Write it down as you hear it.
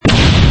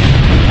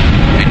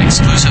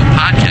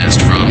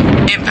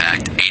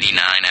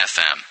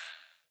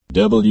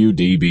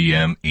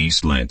WDBM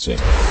East Lansing.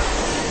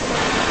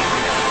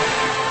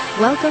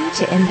 Welcome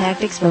to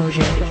Impact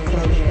Exposure.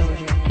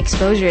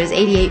 Exposure is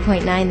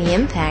 88.9 The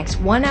Impact's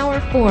one-hour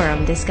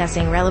forum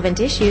discussing relevant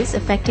issues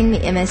affecting the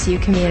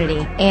MSU community.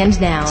 And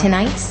now,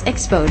 tonight's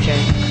Exposure.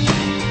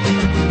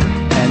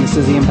 And this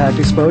is the Impact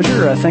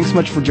Exposure. Thanks so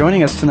much for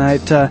joining us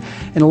tonight.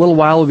 In a little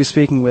while, we'll be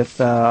speaking with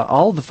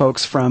all of the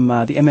folks from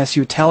the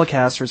MSU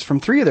telecasters from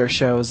three of their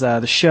shows.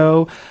 The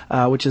Show,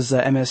 which is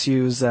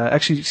MSU's,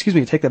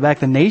 take that back,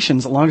 the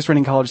nation's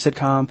longest-running college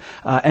sitcom,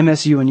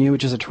 MSU&U,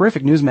 which is a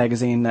terrific news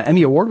magazine,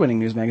 Emmy Award-winning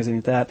news magazine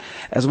at that,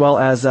 as well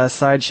as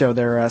Sideshow,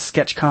 their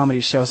sketch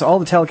comedy show. So all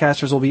the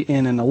telecasters will be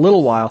in a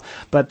little while.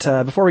 But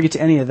before we get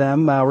to any of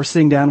them, we're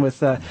sitting down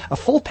with a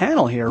full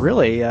panel here,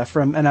 really. I've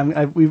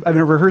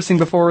been rehearsing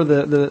before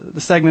the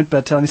segment,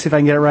 but let me see if I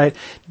can get it right.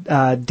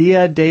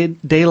 Dia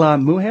de la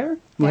Mujer?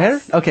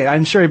 Yes. Okay,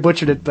 I'm sure I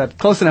butchered it, but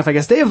close enough, I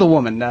guess. Day of the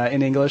Woman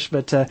in English.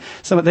 But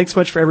thanks so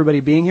much for everybody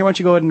being here. Why don't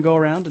you go ahead and go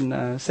around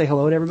and say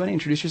hello to everybody,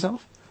 introduce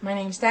yourself. My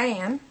name's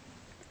Diane.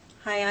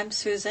 Hi, I'm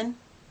Susan.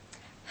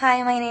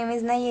 Hi, my name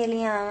is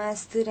Nayeli. I'm a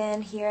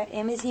student here at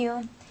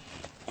MSU.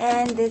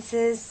 And this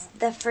is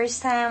the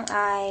first time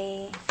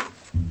I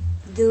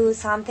do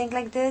something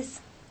like this.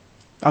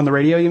 On the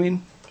radio, you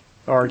mean?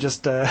 Or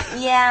just...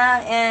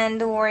 Yeah,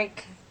 and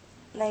work,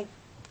 like,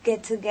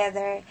 get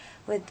together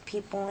with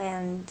people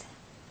and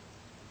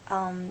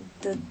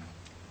do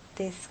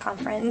this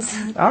conference.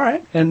 All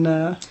right. And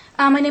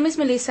my name is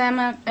Melissa. I'm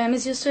a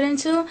MSU student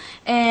too,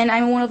 and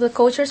I'm one of the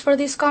co-chairs for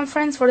this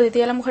conference, for the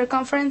Dia de la Mujer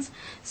conference.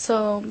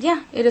 So,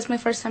 yeah, it is my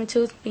first time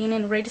too being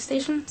in a radio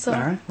station. So all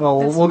right. Well,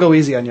 we'll go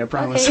easy on you, I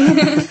promise.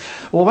 Okay.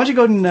 Well, why don't you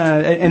go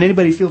ahead and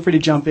anybody feel free to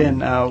jump in.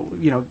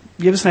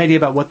 Give us an idea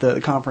about what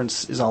the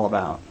conference is all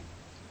about.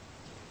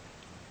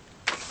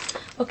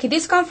 Okay,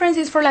 this conference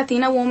is for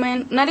Latina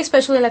women, not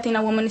especially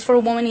Latina women, it's for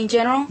women in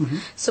general. Mm-hmm.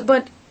 So,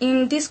 but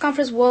in this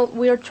conference, what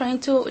we are trying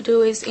to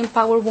do is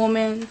empower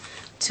women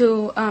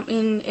to,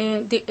 in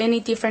any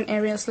different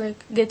areas,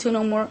 like get to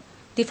know more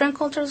different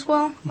cultures as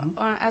well, mm-hmm.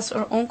 As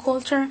our own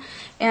culture.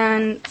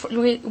 And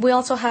we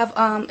also have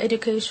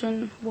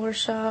education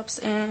workshops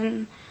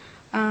and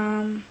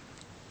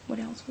what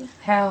else?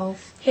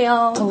 Health,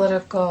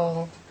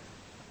 political,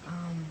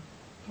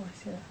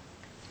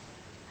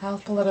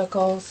 health,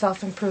 political,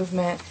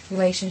 self-improvement,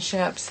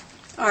 relationships.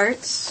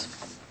 Arts.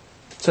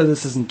 So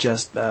this isn't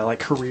just like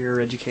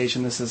career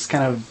education. This is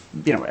kind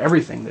of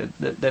everything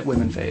that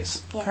women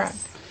face. Yes. Correct.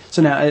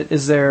 So now,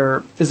 is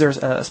there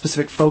a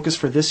specific focus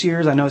for this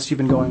year's? I noticed you've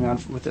been going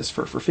on with this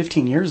for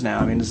 15 years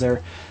now. I mean, is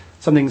there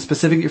something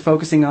specific you're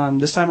focusing on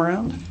this time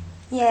around?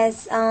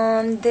 Yes.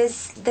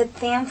 The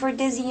theme for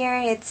this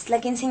year, it's La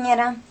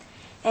Quinceañera,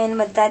 and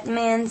what that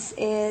means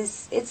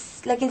is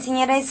La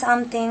Quinceañera is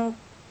something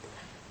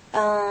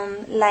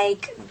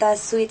like the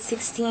Sweet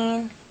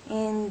 16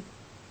 in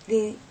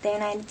the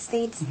United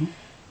States, mm-hmm.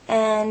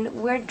 and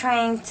we're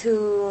trying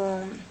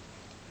to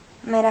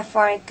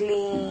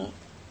metaphorically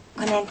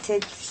connect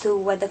it to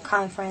what the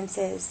conference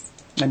is.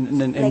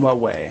 And in what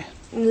way?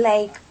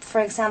 Like, for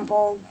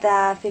example,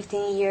 the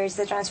 15 years,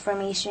 the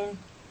transformation.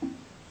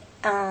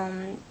 La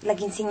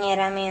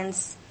Quinceañera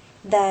means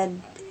that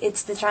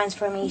it's the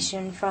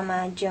transformation from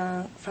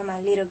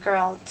a little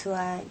girl to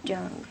a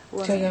young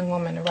woman. To a young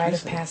woman, a rite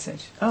of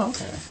passage. Oh,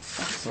 okay.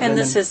 So And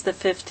this is the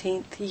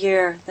 15th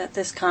year that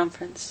this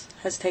conference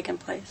has taken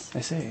place. I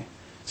see.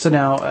 So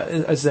now,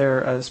 is there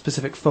a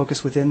specific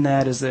focus within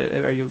that?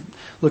 Are you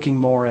looking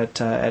more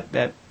at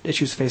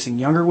issues facing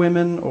younger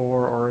women,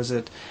 or is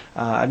it?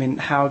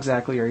 How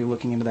exactly are you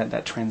looking into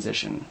that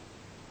transition?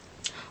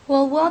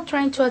 Well, we're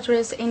trying to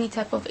address any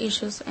type of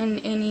issues in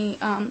any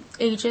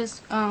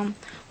ages.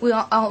 We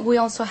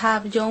also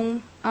have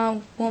young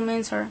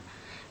women, or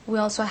we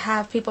also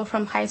have people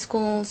from high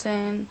schools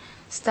and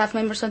staff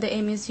members of the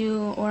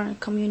MSU or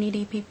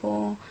community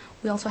people.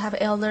 We also have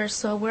elders,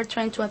 so we're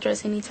trying to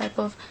address any type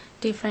of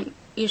different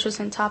issues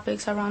and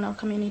topics around our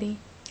community.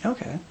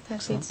 Okay.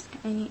 That fits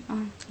any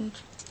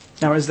age.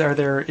 Now, are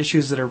there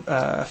issues that are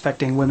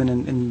affecting women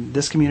in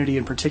this community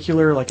in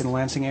particular, like in the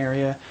Lansing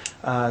area,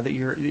 that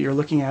you're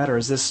looking at, or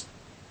is this,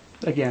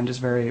 again, just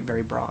very,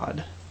 very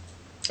broad?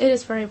 It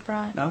is very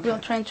broad. Okay. We're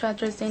trying to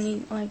address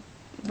a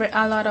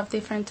lot of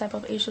different type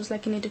of issues,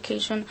 like in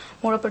education,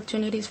 more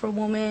opportunities for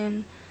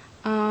women,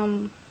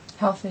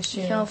 health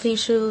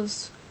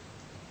issues.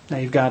 Now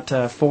you've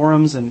got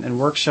forums and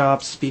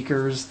workshops,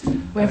 speakers.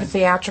 We have a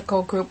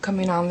theatrical group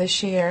coming on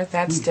this year.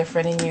 That's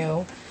different in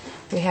you.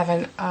 We have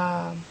an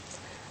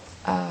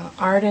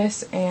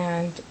artist,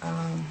 and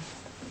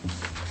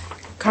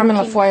Carmen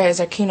LaFoya is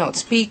our keynote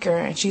speaker,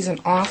 and she's an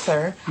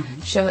author.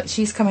 Mm-hmm.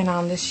 She's coming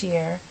on this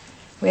year.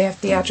 We have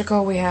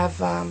theatrical. We have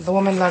The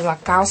Woman de la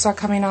Causa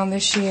coming on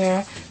this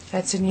year.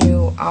 That's a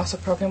new also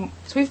program.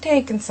 So we've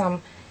taken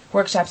some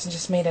workshops and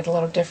just made it a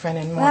little different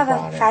and more broader.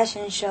 We'll have a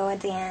fashion show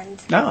at the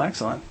end. Oh,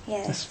 excellent.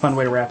 Yes. That's a fun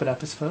way to wrap it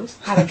up, I suppose.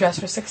 How to dress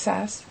for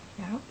success.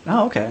 Yeah.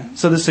 Oh, okay.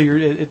 So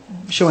you're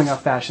showing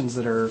off fashions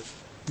that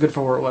Good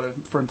for what?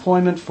 For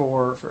employment?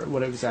 For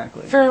what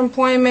exactly? For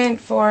employment,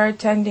 for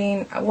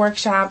attending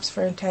workshops,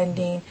 for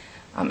attending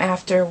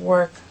after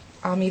work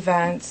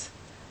events,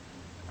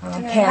 How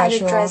to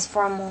casual. dress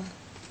formal.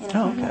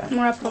 Oh, okay.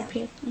 More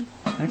appropriate.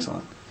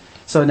 Excellent.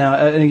 So now,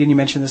 and again, you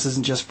mentioned this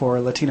isn't just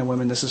for Latina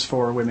women. This is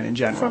for women in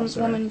general. From is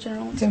that women right? in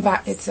general.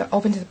 It's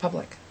open to the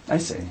public. I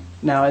see.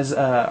 Now,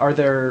 are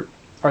there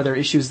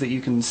issues that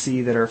you can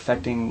see that are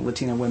affecting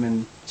Latina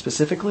women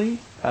specifically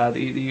that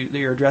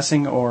you're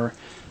addressing, or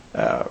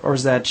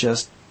is that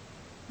just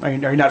are you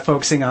not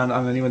focusing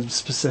on anyone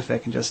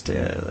specific and just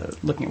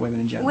looking at women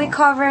in general? We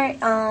cover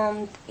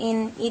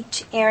in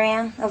each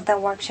area of the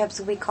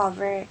workshops. We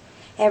cover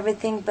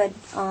everything, but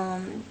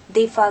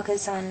they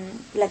focus on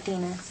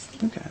Latinas.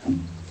 Okay.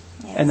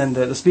 Yes. And then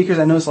the speakers,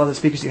 I noticed a lot of the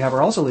speakers you have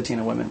are also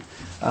Latina women.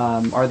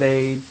 Are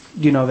they,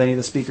 do you know of any of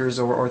the speakers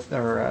or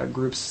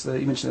groups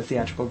that you mentioned the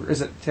theatrical,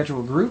 is it a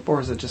theatrical group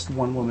or is it just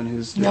one woman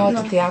who's doing No, it?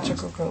 it's a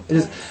theatrical group. It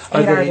is,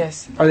 8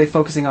 artists. Are they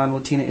focusing on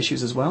Latina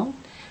issues as well?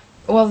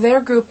 Well, their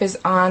group is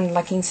on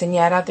La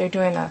Quinceañera. They're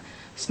doing a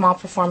small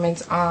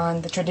performance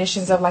on the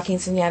traditions of La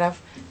Quinceañera,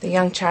 the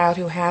young child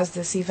who has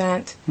this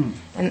event.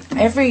 And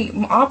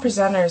all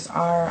presenters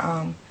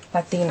are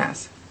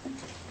Latinas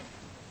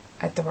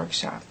at the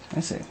workshop. I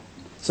see.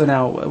 So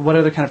now, what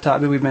other kind of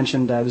topic? We've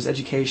mentioned there's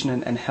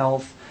education and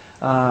health.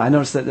 I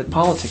noticed that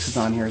politics is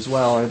on here as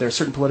well. Are there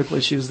certain political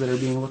issues that are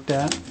being looked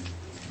at?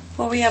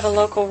 Well, we have a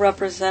local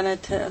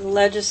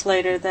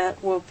legislator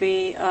that will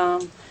be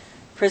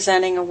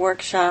presenting a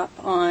workshop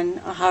on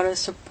how to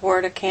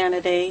support a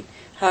candidate,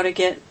 how to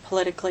get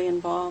politically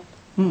involved.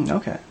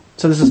 Okay.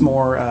 So this is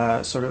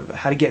more sort of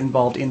how to get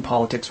involved in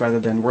politics rather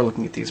than we're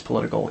looking at these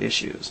political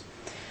issues.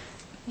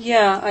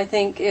 Yeah, I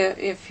think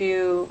if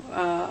you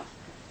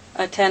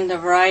attend a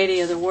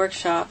variety of the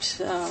workshops,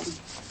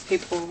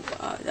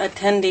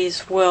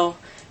 attendees will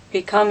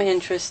become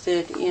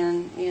interested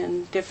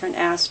in different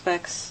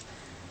aspects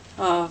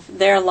of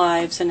their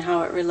lives and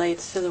how it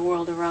relates to the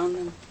world around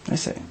them. I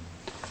see.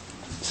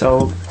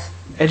 So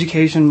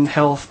education,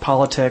 health,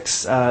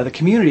 politics, the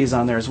community is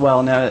on there as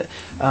well. Now,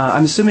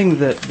 I'm assuming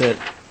that there's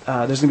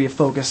going to be a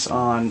focus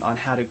on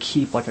how to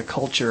keep like a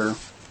culture,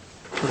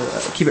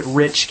 keep it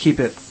rich, keep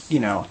it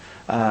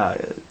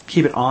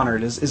keep it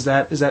honored. Is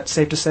that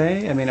safe to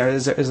say? I mean,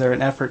 is there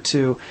an effort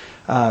to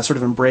sort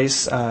of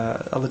embrace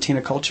a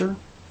Latina culture?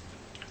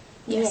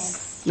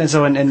 Yes. And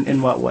so,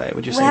 in what way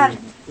would you say?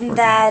 We have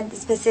that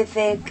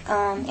specific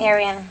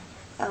area,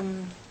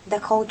 the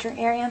culture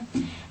area,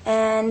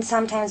 and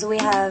sometimes we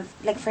have,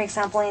 like for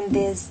example, in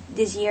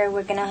this year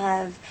we're gonna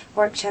have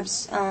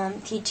workshops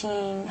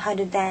teaching how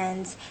to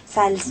dance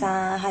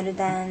salsa, how to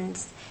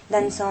dance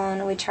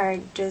danzón, which are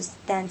just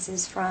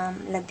dances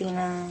from Latin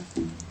America.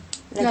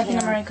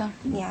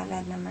 Yeah,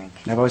 Latin America.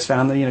 I've always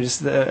found that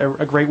just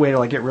a great way to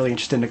like get really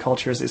interested into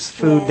cultures is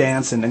food,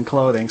 dance, and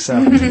clothing.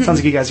 So it sounds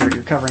like you guys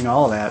you're covering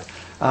all of that.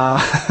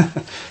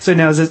 So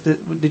now,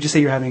 did you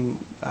say you're having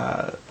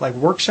like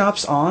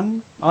workshops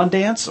on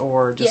dance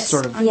or just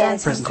sort of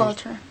dance presentation? and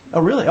culture? Oh,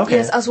 really? Okay.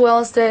 Yes, as well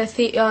as the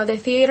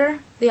theater.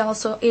 It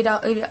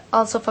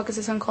also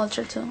focuses on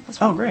culture too. As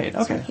well. Oh, great.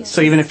 Okay.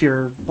 So even if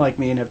you're like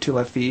me and have 2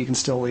 left feet, you can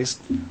still at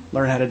least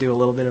learn how to do a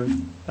little bit of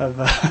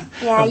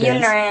yeah, of you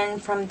dance. learn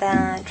from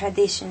the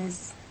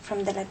traditions,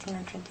 from the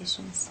Latino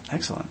traditions.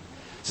 Excellent.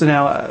 So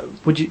now,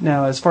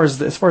 as far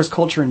as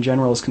culture in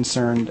general is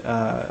concerned,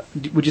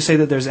 would you say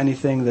that there's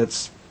anything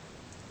that's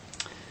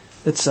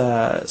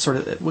sort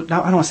of, I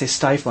don't want to say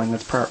stifling,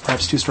 that's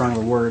perhaps too strong of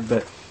a word,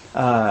 but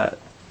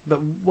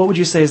what would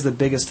you say is the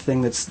biggest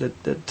thing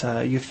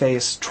that you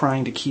face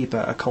trying to keep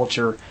a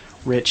culture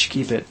rich,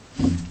 keep it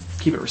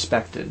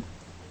respected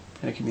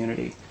in a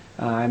community?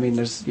 I mean,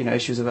 there's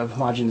issues of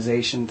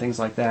homogenization, things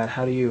like that.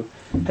 How do you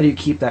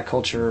keep that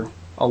culture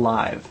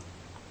alive?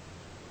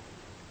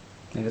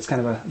 Maybe it's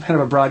kind of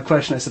a broad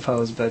question, I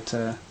suppose, but.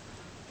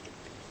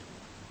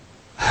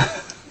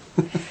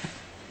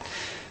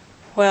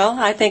 Well,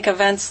 I think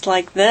events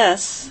like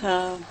this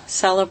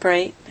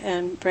celebrate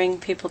and bring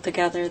people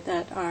together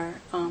that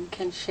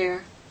can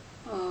share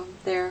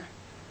their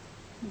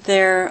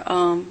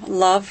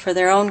love for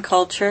their own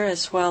culture,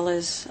 as well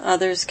as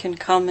others can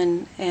come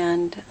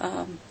and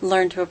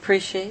learn to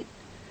appreciate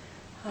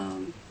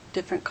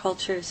different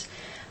cultures.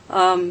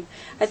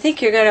 I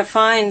think you're going to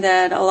find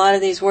that a lot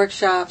of these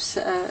workshops,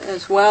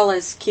 as well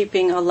as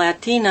keeping a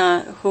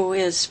Latina who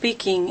is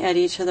speaking at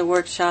each of the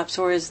workshops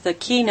or is the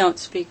keynote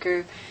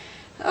speaker,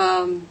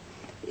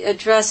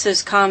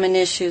 addresses common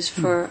issues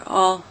for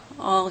all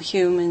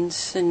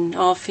humans and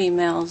all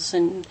females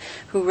and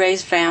who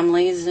raise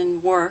families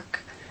and work.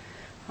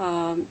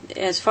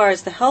 As far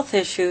as the health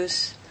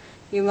issues,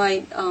 you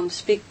might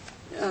speak,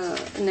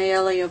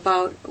 Nayeli,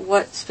 about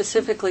what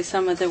specifically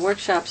some of the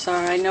workshops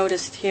are. I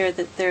noticed here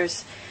that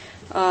there's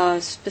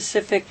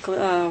specific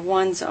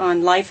ones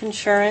on life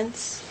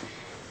insurance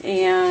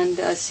and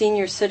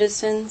senior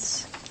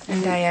citizens.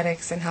 And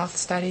dietetics and health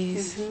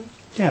studies. Mm-hmm.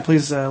 Yeah,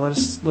 please let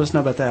us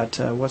know about that.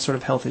 What sort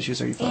of health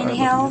issues are you In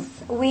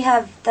health, we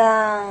have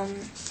the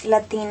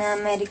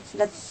Latinos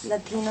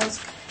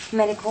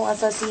Medical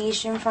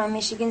Association from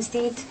Michigan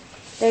State.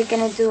 They're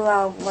going to do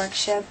a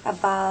workshop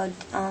about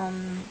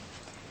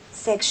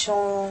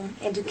sexual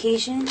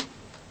education.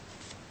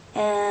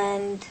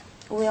 And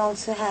we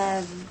also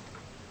have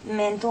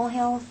mental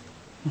health.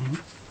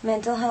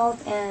 Mental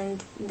health,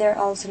 and there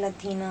are also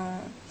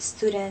Latino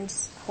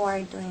students who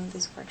are doing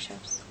these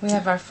workshops. We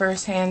have our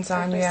first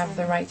hands-on, You Have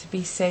the Right to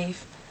Be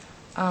Safe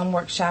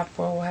workshop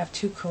where we'll have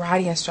 2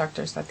 karate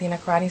instructors, Latina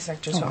karate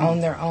instructors who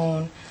own their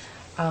own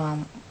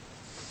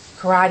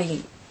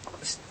karate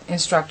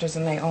instructors,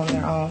 and they own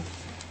their own.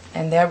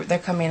 And they're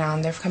coming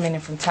in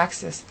from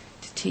Texas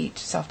to teach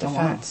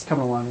self-defense.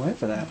 Coming a long way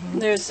for that.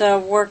 There's a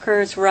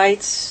workers'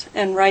 rights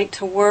and right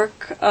to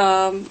work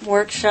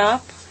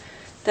workshop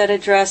that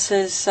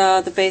addresses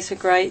the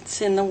basic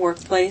rights in the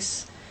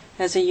workplace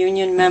as a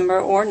union member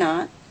or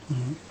not.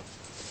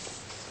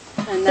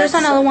 And there's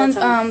another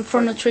one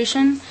for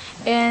nutrition,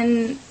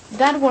 and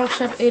that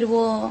workshop, it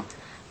will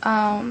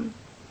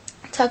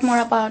talk more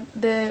about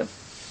the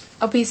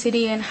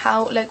obesity and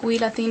how, like, we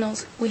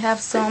Latinos, we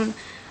have some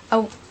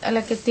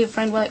like a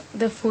different, like,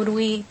 the food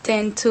we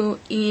tend to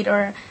eat,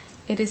 or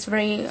it is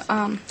very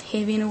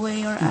heavy in a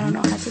way, or I don't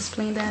know how to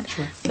explain that.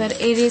 Sure. But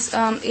it is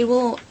it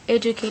will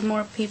educate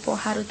more people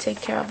how to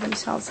take care of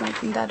themselves,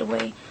 like, in that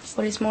way,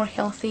 what is more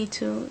healthy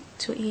to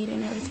eat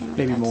and everything like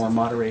Maybe that. more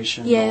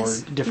moderation,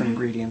 Yes. or different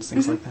ingredients,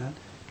 things like that.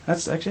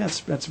 That's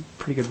a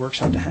pretty good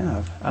workshop to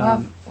have.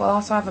 We'll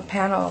also have a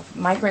panel of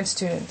migrant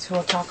students who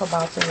will talk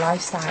about their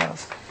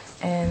lifestyles.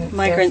 And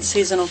migrant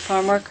seasonal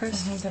farm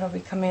workers. That'll be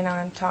coming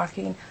on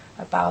talking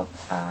about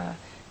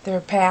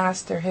their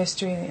past, their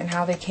history, and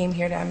how they came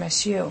here to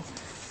MSU.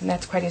 And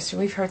that's quite interesting.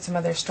 We've heard some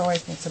of their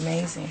stories, and it's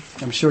amazing.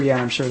 I'm sure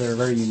they're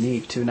very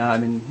unique too. Now, I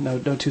mean, no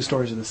 2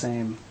 stories are the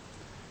same.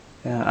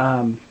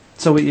 Yeah.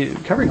 So we're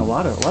covering a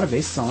lot of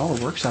bases on all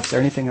the workshops. Is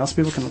there anything else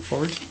people can look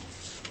forward to?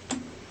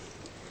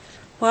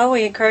 Well,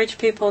 we encourage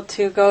people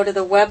to go to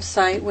the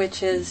website,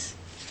 which is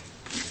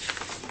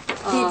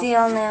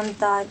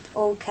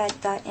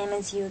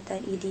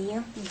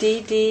ddlm.ocat.msu.edu.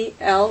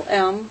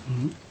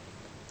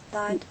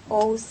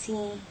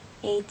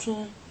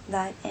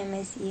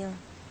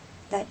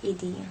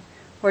 ddlm.ocat.msu.edu.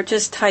 Or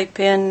just type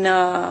in,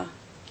 go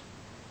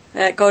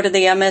to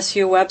the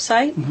MSU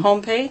website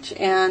homepage,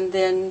 and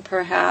then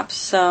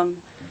perhaps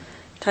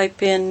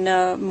type in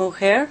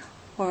mujer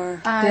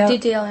or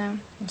DDLM.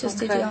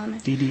 Just Okay.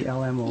 DDLM.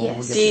 DDLM. We'll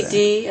Yes. get to that.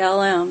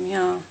 DDLM,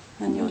 yeah.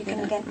 And You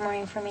can get more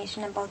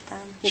information about them.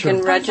 You Sure.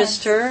 can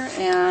register,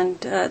 and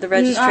the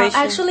registration.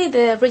 Actually,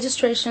 the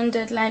registration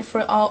deadline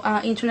for all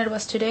internet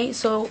was today,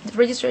 so the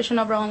registration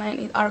over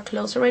online are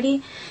closed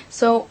already.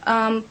 So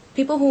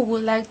people who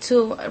would like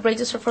to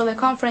register for the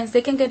conference,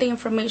 they can get the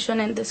information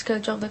and the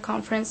schedule of the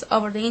conference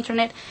over the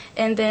internet,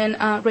 and then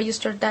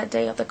register that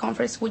day of the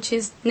conference, which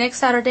is next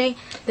Saturday,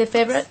 this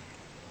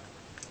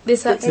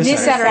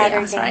Saturday.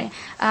 I'm sorry,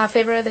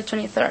 February the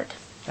 23rd.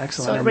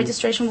 Excellent. So And-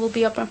 registration will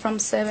be open from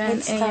 7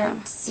 It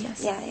a.m. starts.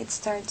 Yes. Yeah, it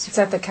starts. It's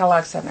at the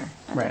Kellogg Center,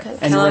 Right. Okay.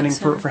 And you're running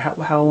Kellogg for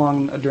how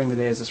long during the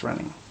day is this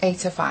running? 8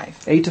 to 5.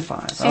 8 to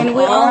 5. And Okay.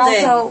 we All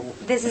day. Also,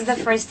 this is the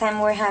first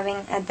time we're having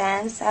a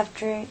dance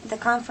after the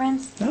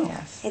conference. Oh,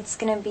 Yes. It's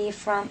going to be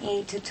from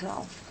 8 to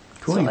 12.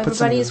 cool. So You put some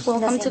of everybody is those-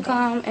 welcome That's to it.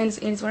 come, and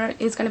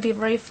it's going to be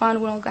very fun.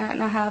 We're going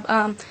to have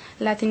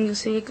Latin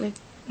music, like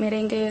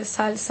merengue,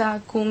 salsa,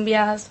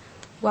 cumbias,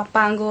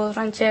 guapangos,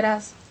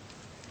 rancheras,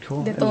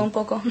 Cool. de And todo un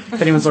poco.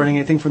 if anyone's learning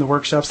anything from the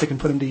workshops, they can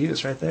put them to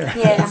use right there.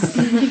 Yes.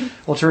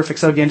 Well, terrific.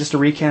 So again, just to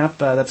recap,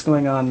 that's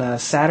going on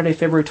Saturday,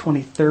 February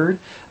 23rd,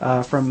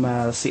 from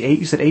let's see, 8.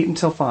 You said 8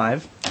 until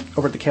 5,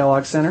 over at the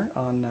Kellogg Center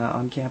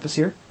on campus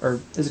here, or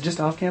is it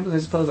just off campus? I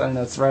suppose I don't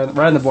know. It's right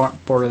on the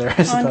border there.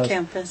 I suppose. on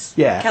campus.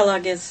 Yeah.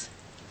 Kellogg is.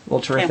 Well,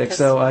 terrific. Campus.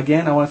 So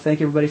again, I want to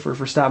thank everybody for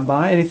stopping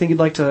by. Anything you'd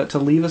like to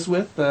leave us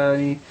with?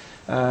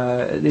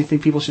 Anything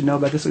people should know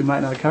about this that we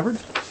might not have covered?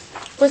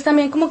 Pues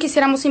también como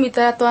quisiéramos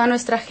invitar a toda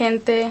nuestra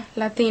gente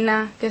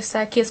latina que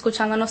está aquí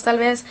escuchándonos tal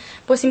vez,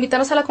 pues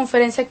invitarnos a la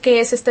conferencia que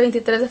es este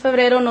 23 de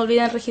febrero. No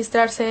olviden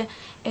registrarse.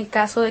 En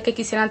caso de que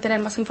quisieran tener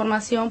más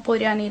información,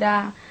 podrían ir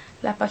a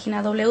la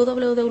página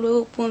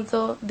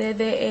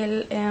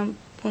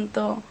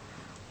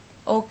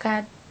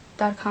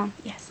www.ddlm.ocat.com.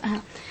 Yes.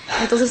 Ajá.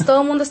 Entonces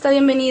todo el mundo está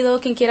bienvenido.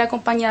 Quien quiera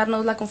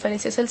acompañarnos, la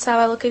conferencia es el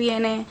sábado que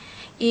viene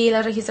y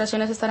las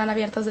registraciones estarán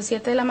abiertas de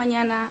 7 de la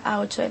mañana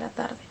a 8 de la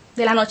tarde.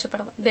 De la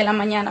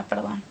mañana,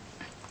 perdón.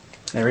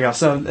 There we go.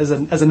 So, as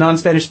a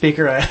non-Spanish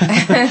speaker,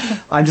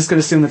 I'm just going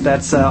to assume that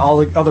that's all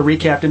the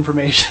recapped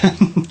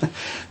information.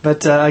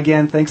 But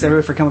again, thanks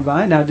everybody for coming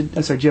by. Now, do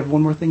you have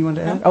one more thing you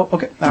wanted to add? Oh,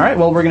 okay. All right.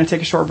 Well, we're going to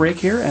take a short break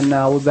here, and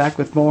we'll be back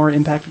with more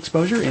Impact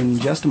Exposure in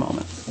just a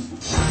moment.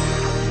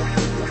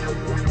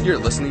 You're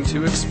listening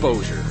to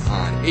Exposure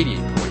on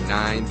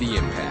 88.9 The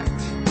Impact.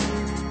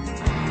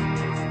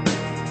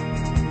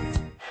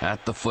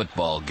 At the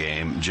football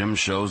game, Jim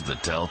shows the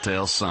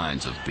telltale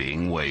signs of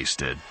being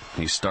wasted.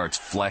 He starts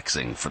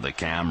flexing for the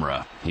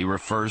camera. He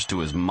refers to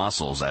his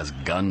muscles as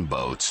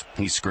gunboats.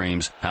 He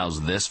screams,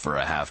 "How's this for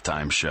a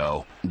halftime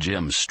show?"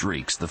 Jim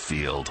streaks the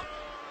field.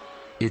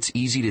 It's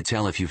easy to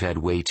tell if you've had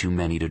way too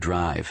many to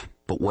drive,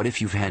 but what if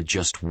you've had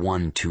just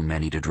one too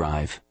many to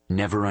drive?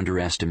 Never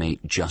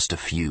underestimate just a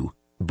few.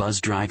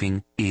 Buzz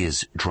driving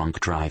is drunk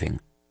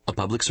driving. A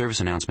public service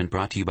announcement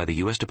brought to you by the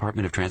U.S.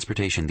 Department of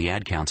Transportation, the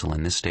Ad Council,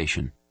 and this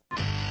station.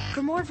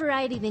 For more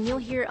variety than you'll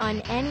hear on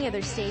any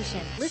other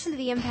station, listen to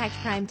the Impact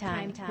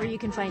Primetime, where you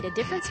can find a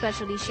different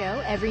specialty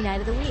show every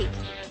night of the week.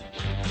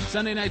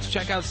 Sunday nights,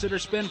 check out Sitter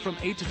Spin from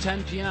 8 to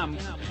 10 p.m.,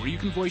 where you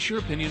can voice your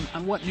opinion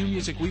on what new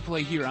music we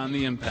play here on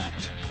The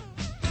Impact.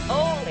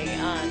 Only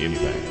on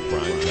Impact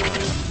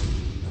Primetime.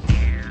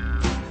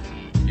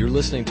 You're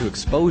listening to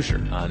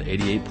Exposure on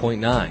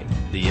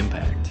 88.9 The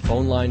Impact.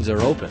 Phone lines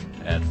are open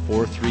at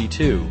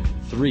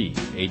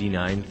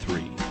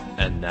 432-3893.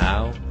 And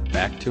now,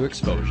 back to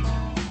Exposure.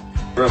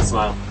 Real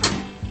smile.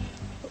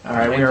 All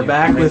right, we are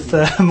back with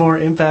more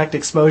Impact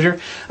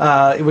Exposure. We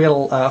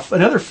got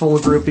another full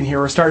group in here.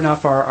 We're starting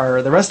off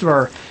the rest of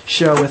our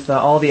show with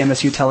all the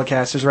MSU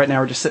telecasters. Right now,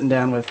 we're just sitting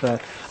down with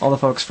all the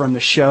folks from the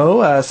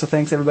show. So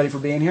thanks everybody for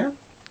being here.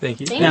 Thank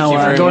you. Now,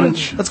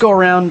 let's go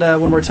around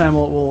one more time.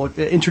 We'll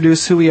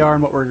introduce who we are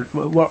and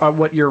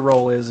what your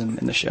role is in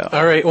the show.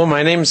 All right. Well,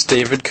 my name's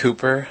David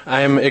Cooper.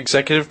 I am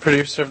executive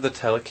producer of the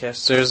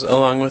Telecasters,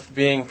 along with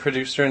being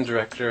producer and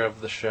director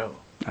of the show.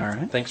 All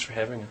right. Thanks for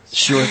having us.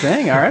 Sure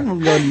thing. All right. We'll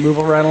go and move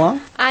right along.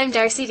 I'm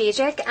Darcy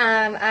Dietrich.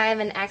 I'm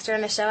an actor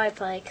on the show. I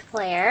play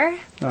Claire.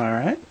 All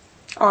right.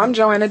 Oh, I'm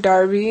Joanna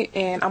Darby,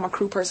 and I'm a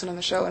crew person on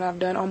the show, and I've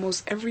done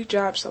almost every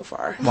job so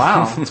far.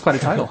 Wow, that's quite a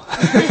title.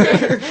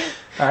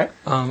 All right.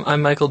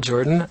 I'm Michael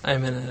Jordan.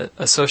 I'm an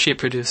associate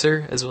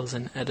producer as well as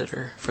an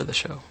editor for the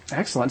show.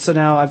 Excellent. So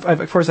now,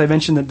 of course, I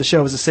mentioned that the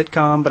show is a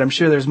sitcom, but I'm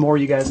sure there's more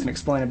you guys can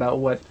explain about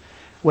what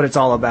it's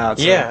all about.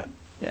 So, yeah.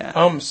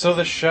 Yeah. So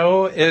the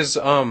show is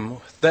the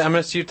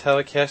MSU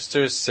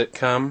Telecasters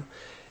sitcom.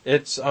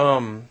 It's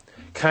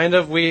kind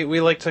of we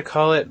like to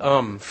call it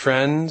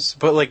Friends,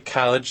 but like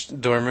college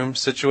dorm room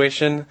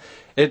situation.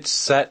 It's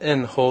set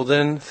in 3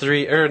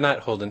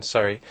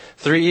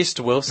 East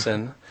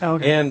Wilson.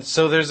 Okay. And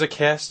so there's a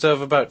cast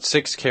of about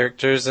 6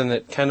 characters, and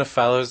it kind of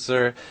follows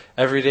their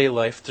everyday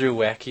life through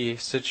wacky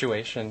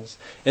situations.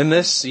 In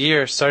this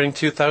year, starting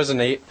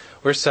 2008,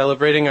 we're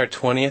celebrating our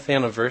 20th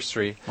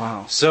anniversary.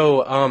 Wow.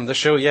 So the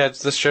show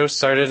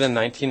started in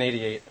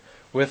 1988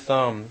 with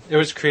it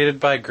was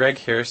created by Greg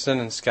Harrison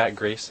and Scott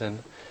Grayson.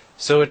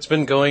 So it's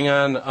been going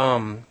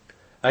on,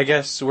 I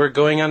guess we're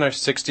going on our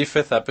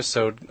 65th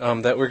episode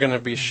that we're going to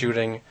be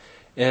shooting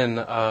in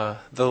the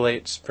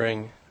late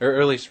spring, or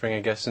early spring,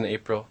 I guess, in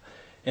April.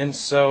 And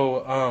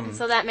so...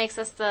 so that makes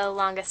us the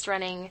longest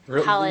running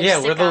college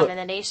sitcom in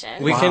the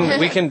nation.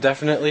 We can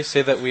definitely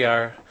say that we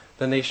are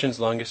the nation's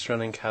longest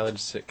running college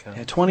sitcom.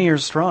 Yeah, 20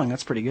 years strong.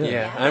 That's pretty good.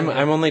 Yeah,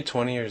 I'm only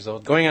 20 years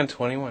old, going on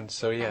 21.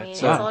 So yeah, I mean,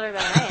 it's older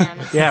than I am.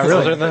 Yeah, really.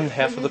 It's older than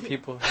half of the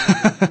people.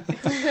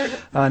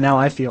 Now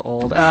I feel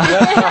old. So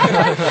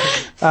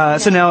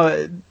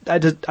now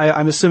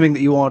I'm assuming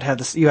that you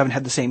haven't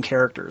had the same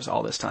characters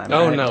all this time.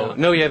 Oh right?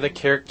 no, yeah, the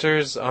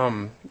characters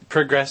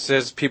progress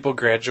as people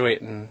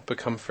graduate and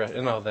become friends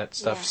and all that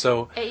stuff. Yeah.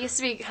 So it used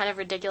to be kind of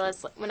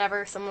ridiculous.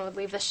 Whenever someone would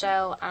leave the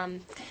show,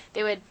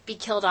 they would be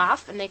killed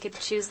off, and they could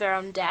choose their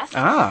own death.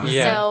 Ah,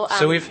 yeah.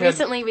 So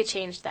recently we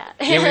changed that.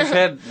 Yeah, we've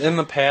had in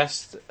the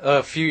past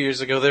a few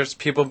years ago. There's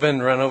people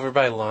been run over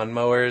by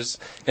lawnmowers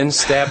and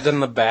stabbed in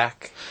the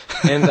back,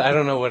 and I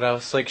don't know what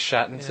else, like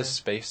shot into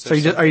space. So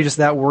are you just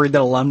that worried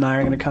that alumni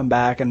are going to come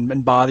back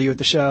and bother you at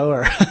the show,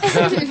 or?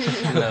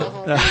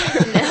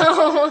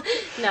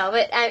 No.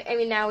 But I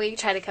mean, now we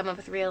try to come up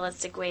with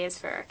realistic ways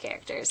for our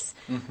characters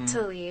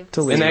to leave.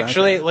 And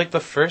actually, like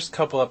the first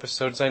couple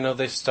episodes, I know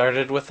they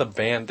started with a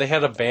band. They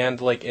had a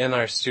band like in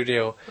our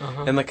studio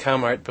in the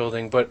Com Art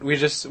building, but we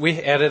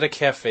added a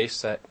cafe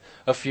set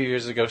a few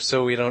years ago,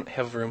 so we don't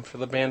have room for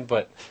the band.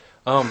 But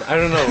I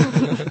don't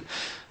know.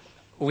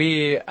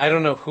 I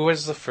don't know, who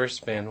was the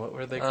first band? What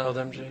were they called,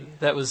 MJ?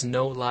 That was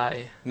No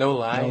Lie. No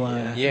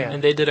Lie? Yeah.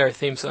 And they did our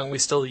theme song. We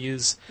still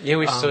use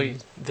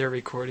their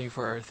recording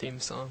for our theme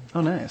song.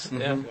 Oh, nice.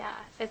 Mm-hmm. Yeah,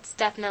 it's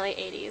definitely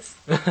 80s.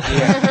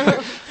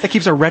 Yeah. That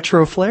keeps a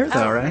retro flair,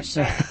 though, right?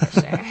 For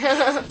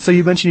sure. So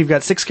you mentioned you've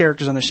got 6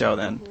 characters on the show,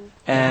 then.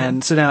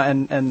 And so now,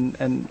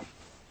 and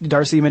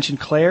Darcy, you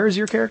mentioned Claire is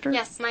your character?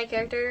 Yes, my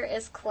character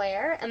is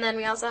Claire. And then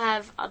we also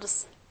have, I'll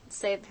just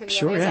say who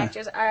the other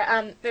actors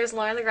are. There's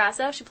Lauren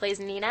LaGrasso, she plays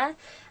Nina.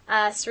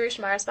 Sarush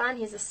Marsban,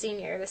 he's a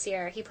senior this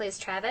year, he plays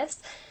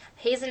Travis.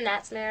 Hazen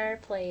Natzmer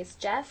plays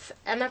Jeff.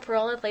 Emma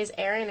Parola plays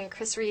Aaron, and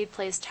Chris Reed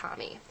plays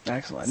Tommy.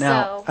 Excellent.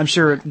 Now, I'm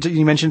sure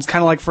you mentioned it's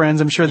kind of like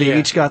Friends. I'm sure they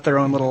each got their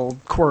own little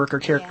quirk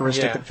or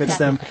characteristic that fits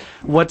them.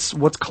 What's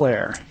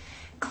Claire?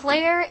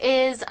 Claire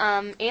is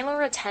anal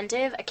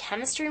retentive, a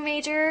chemistry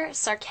major,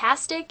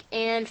 sarcastic,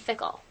 and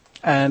fickle.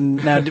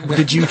 And now,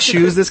 did you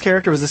choose this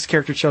character? Was this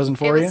character chosen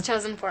for you? It was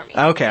chosen for me.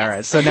 Okay, yes. All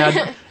right. So now,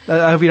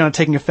 I hope you're not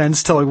taking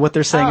offense to what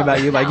they're saying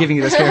about you by giving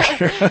you this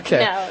character.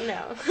 Okay.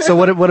 No. So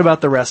what about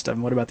the rest of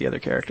them? What about the other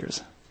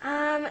characters?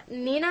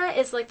 Nina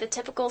is like the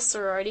typical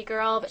sorority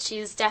girl, but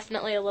she's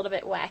definitely a little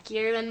bit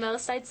wackier than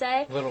most, I'd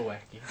say. A little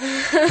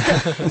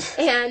wacky.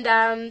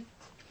 And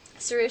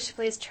Sarush, who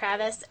plays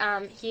Travis,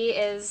 he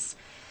is,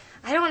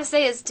 I don't want to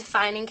say his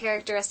defining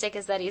characteristic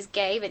is that he's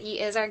gay, but he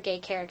is our gay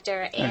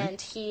character, and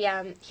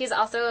he's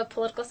also a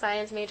political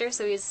science major,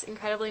 so he's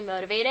incredibly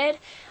motivated.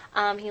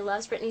 He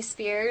loves Britney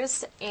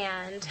Spears,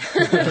 and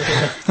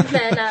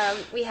then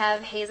we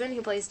have Hazen,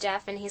 who plays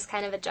Jeff, and he's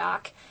kind of a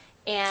jock,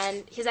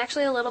 and he's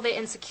actually a little bit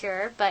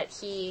insecure, but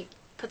he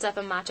puts up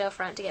a macho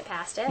front to get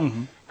past it.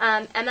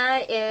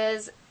 Emma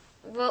is,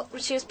 well,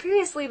 she was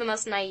previously the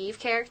most naive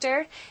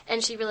character,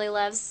 and she really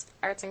loves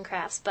arts and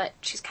crafts, but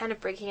she's kind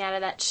of breaking out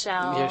of that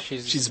shell. Yeah,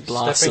 she's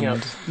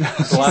blossomed.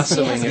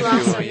 Blossoming, if you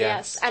will,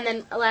 yes. And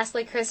then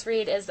lastly, Chris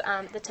Reed is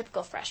the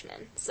typical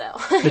freshman. So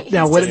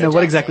Now,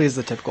 what exactly is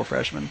the typical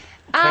freshman?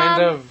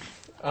 Kind of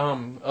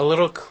a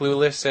little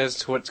clueless as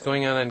to what's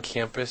going on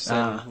campus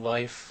and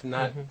life.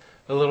 Not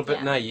a little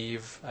bit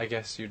naive, I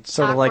guess you'd say.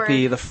 Sort of like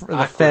the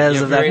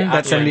Fez of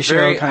that 70s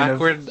show, kind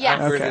awkward, of.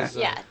 Yes. Okay.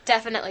 Yeah,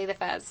 definitely the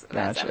Fez of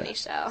that 70s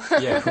show.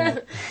 Yeah, cool.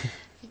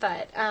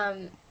 But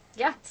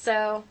yeah,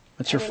 so.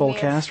 That's your full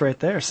cast right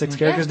there, 6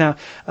 characters. Now,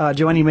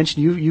 Joanne, you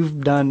mentioned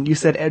you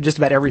said just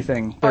about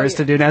everything there is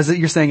to do. Now,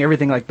 you're saying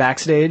everything like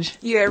backstage?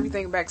 Yeah,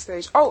 everything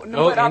backstage.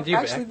 But I've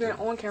actually been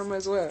on camera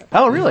as well.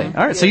 Oh, really?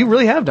 All right, so you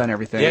really have done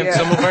everything. Yeah,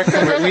 some of our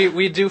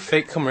we do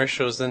fake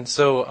commercials, and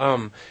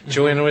so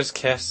Joanna was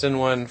cast in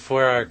one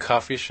for our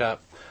coffee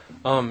shop,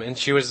 and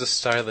she was the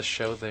star of the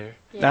show there.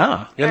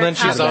 Yeah. And then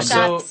she's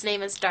also... Its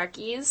name is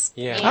Darkies.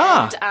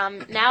 Yeah.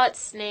 And now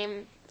its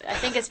name... I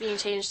think it's being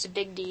changed to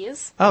Big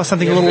D's. Oh,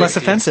 something a little less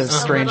offensive,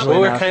 strangely enough. Well,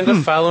 we're kind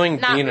of following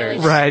Beaners. Really.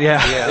 Right, yeah.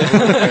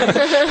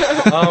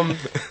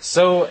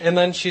 So, and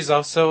then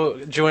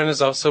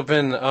Joanna's also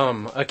been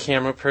a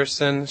camera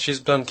person.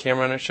 She's done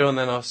camera on her show, and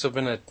then also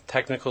been a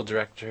technical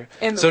director.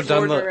 And the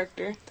floor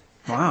director.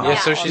 Wow. Yeah,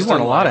 so she's worn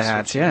done a lot of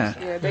hats, yeah.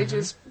 Yeah, they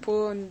just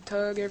pull and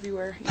tug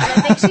everywhere. And I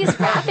think she's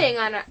rapping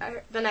on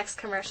the next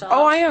commercial.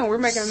 Oh, I am. We're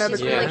making another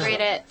She's really great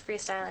at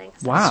freestyling.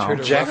 Wow.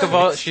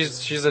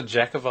 She's a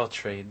jack of all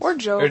trades. Or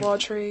Joe of all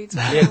trades.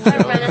 Yeah,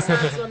 a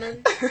Renaissance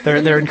woman.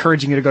 They're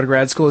encouraging you to go to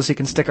grad school so you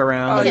can stick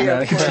around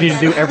and continue to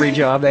do every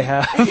job they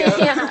have.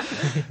 Yeah.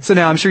 So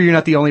now I'm sure you're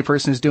not the only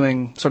person who's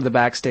doing sort of the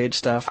backstage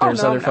stuff.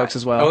 There's other folks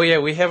as well. Oh, yeah.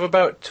 We have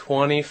about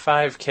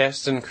 25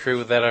 cast and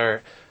crew that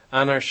are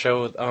on our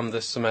show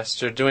this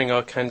semester, doing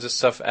all kinds of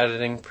stuff,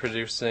 editing,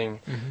 producing,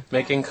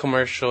 making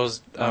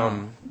commercials,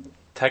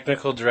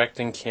 technical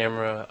directing,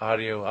 camera,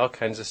 audio, all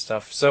kinds of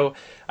stuff. So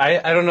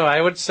I don't know,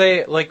 I would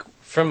say, like,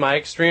 from my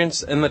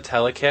experience in the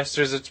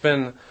Telecasters, it's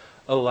been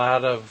a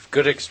lot of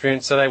good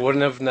experience that I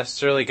wouldn't have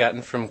necessarily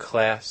gotten from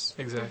class.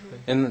 Exactly.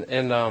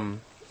 And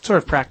sort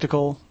of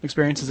practical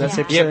experience, is that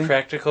safe to say? Yeah,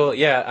 practical,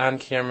 on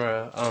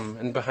camera,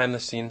 and behind the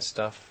scenes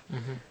stuff.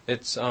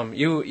 It's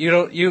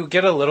you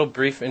get a little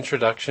brief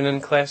introduction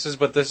in classes,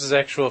 but this is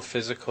actual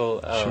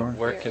physical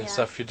work and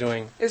stuff you're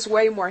doing. It's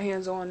way more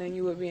hands-on than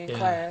you would be in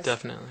class.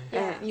 Definitely.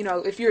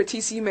 And if you're a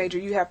TC major,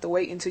 you have to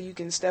wait until you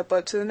can step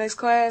up to the next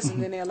class,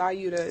 and then they allow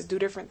you to do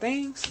different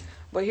things.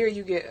 But here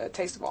you get a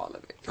taste of all of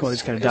it. Cool,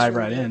 just kind of dive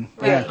right in.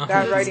 Right. Yeah.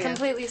 Dive right It's in.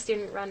 completely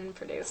student-run and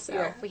produced,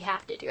 so we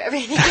have to do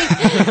everything.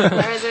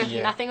 Whereas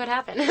nothing would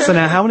happen. So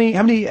now, how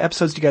many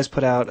episodes do you guys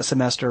put out a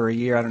semester or a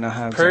year? I don't know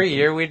how. Per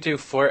year, we do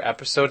 4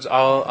 episodes,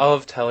 all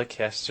of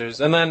Telecasters.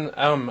 And then,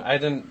 I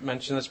didn't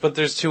mention this, but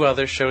there's 2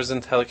 other shows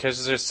in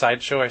Telecasters. There's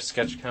Sideshow, our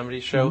sketch comedy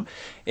show,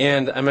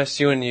 and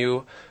MSU and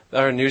You,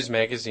 our news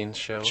magazine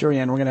show. Sure,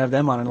 yeah, and we're going to have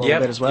them on in a little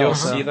bit as well. You'll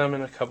see them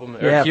in a couple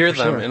minutes. Or hear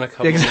them in a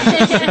couple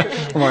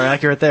minutes. More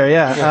accurate there,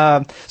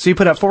 yeah. So you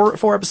put out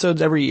 4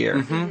 episodes every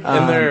year. And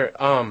they're,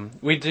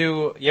 we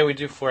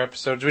do 4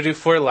 episodes. We do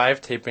 4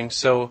 live tapings,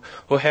 so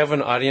we'll have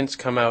an audience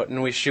come out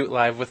and we shoot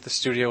live with the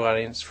studio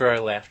audience for our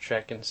laugh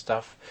track and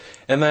stuff.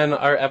 And then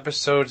our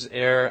episodes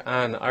air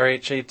on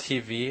RHA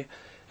TV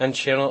on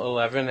Channel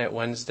 11 at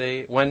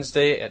Wednesday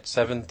at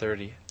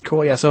 7:30.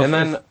 Cool, yeah. So and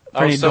then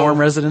for any dorm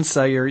residents,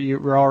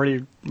 you're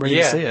already ready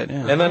to see it.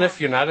 Yeah. And then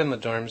if you're not in the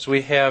dorms,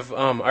 we have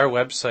our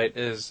website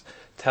is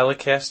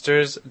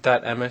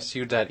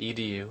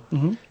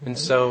telecasters.msu.edu. And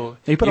so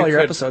you put all your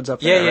episodes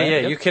up there. Yeah.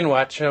 Right? You can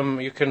watch them.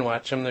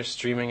 They're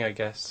streaming, I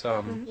guess.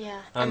 And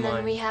online.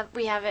 then we have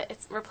it.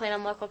 We're playing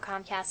on local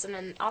Comcast, and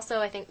then also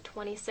I think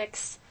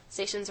 26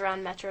 stations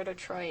around Metro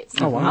Detroit.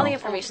 So all the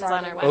information's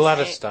on our website. A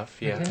lot of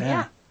stuff.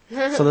 Yeah.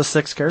 So those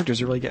 6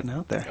 characters are really getting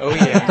out there. Oh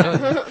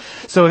yeah.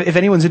 So if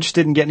anyone's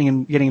interested in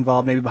getting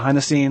involved, maybe behind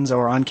the scenes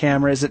or on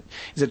camera, is it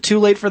too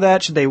late for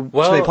that? Should they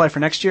apply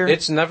for next year?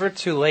 It's never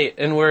too late,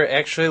 and we're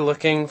actually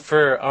looking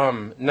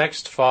for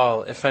next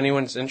fall. If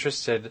anyone's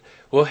interested,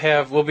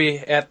 we'll be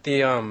at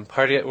the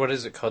party at, what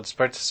is it called?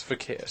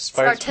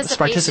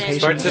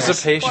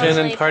 Participation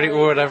and party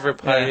or whatever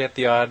party at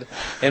the Odd,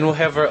 and we'll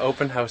have our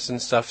open house and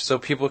stuff, so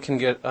people can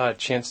get a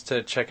chance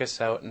to check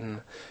us out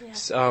and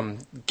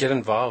get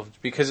involved,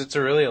 because it's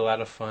really a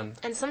lot of fun.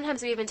 And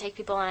sometimes we even take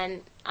people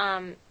on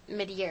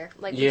mid-year.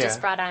 Like we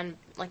just brought on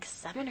like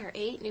 7 or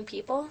 8 new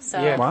people.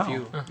 So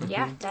wow.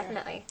 Yeah,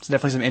 definitely. There's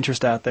definitely some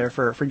interest out there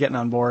for getting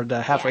on board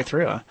halfway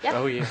through. Yep.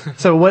 Oh yeah.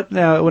 So what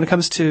when it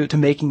comes to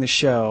making the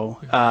show,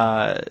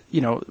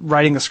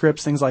 writing the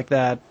scripts, things like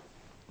that,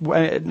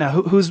 Now,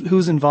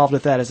 who's involved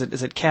with that? Is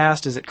it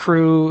cast? Is it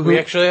crew? We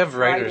actually have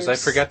writers. I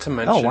forgot to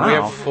mention. Oh, wow. We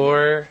have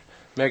 4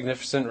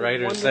 magnificent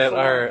writers that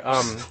are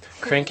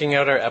cranking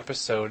out our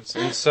episodes,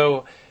 and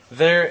so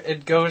there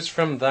it goes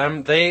from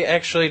them. They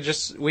actually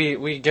just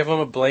we give them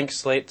a blank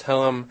slate,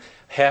 tell them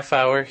half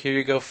hour, here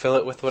you go, fill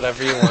it with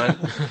whatever you want,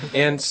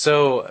 and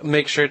so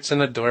make sure it's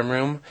in a dorm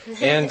room,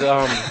 and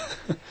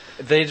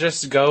they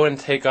just go and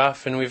take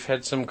off, and we've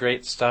had some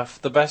great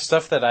stuff. The best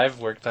stuff that I've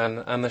worked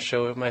on the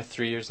show, my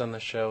 3 years on the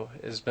show,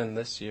 has been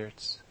this year.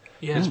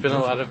 It's been a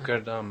lot of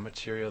good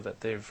material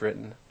that they've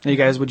written.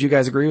 Would you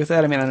guys agree with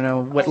that? I mean, I don't know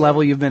what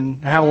level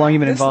how long you've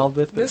been involved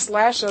with. This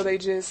last show they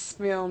just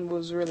filmed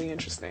was really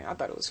interesting. I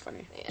thought it was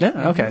funny.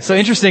 Yeah, okay. So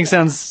interesting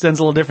sounds a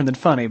little different than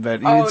funny,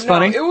 but it's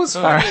funny? It was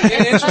funny in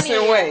an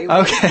interesting way.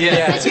 Okay.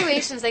 The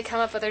situations they come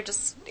up with are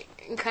just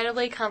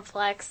incredibly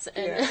complex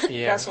and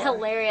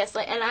hilarious.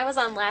 And I was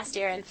on last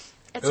year, and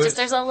it's just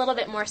there's a little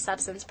bit more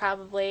substance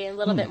probably, and a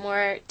little bit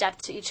more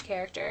depth to each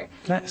character.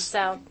 Nice.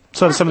 So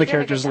some of the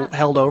characters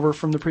held over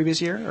from the previous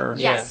year? Or?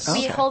 Yes,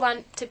 we hold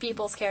on to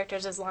people's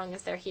characters as long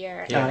as they're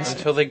here. Yeah,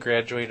 until they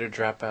graduate or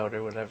drop out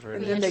or whatever.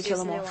 And then they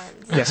kill them off.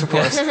 Yes, of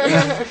course.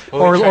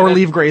 Or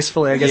leave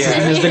gracefully, I guess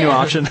is the new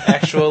option.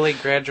 Actually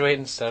graduate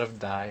instead of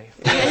die.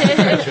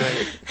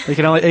 I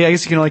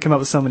guess you can only come up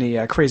with so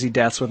many crazy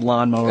deaths with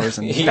lawnmowers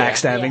and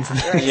backstabbings.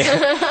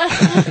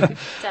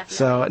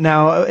 So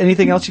now,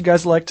 anything else you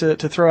guys would like to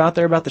throw out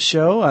there about the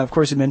show? Of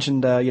course, you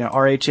mentioned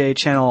RHA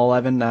Channel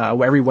 11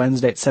 every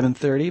Wednesday at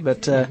 7:30,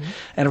 but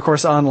and of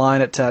course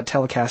online at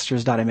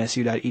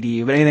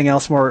telecasters.msu.edu. But anything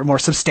else more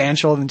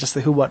substantial than just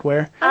the who, what,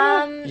 where?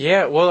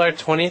 Yeah, well, our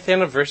 20th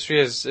anniversary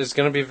is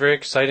going to be very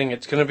exciting.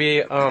 It's going to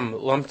be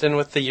lumped in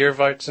with the Year of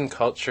Arts and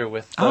Culture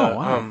with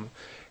the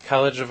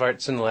College of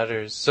Arts and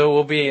Letters. So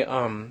we'll be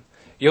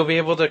you'll be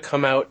able to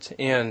come out,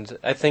 and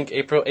I think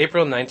April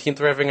 19th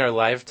we're having our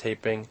live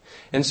taping,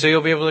 and so you'll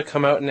be able to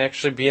come out and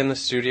actually be in the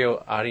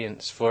studio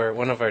audience for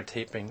one of our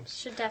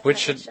tapings. Should definitely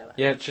show up.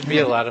 Yeah, it should be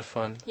a lot of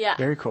fun. Yeah.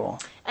 Very cool.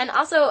 And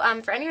also,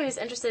 for anyone who's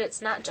interested,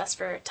 it's not just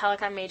for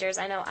telecom majors.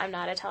 I know I'm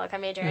not a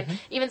telecom major, and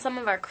even some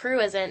of our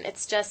crew isn't.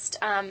 It's just,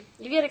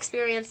 you get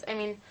experience. I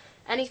mean,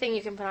 anything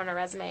you can put on a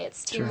resume.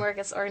 It's teamwork,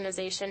 it's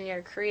organization,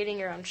 you're creating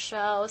your own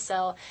show,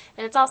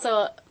 and it's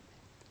also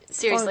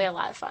seriously a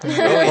lot of fun.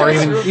 Or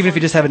even if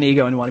you just have an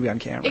ego and want to be on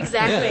camera.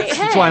 Exactly. Yeah.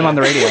 That's why I'm on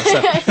the radio.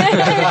 So.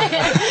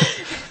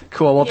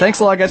 Cool. Well, thanks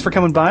a lot, guys, for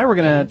coming by. We're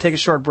going to take a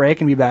short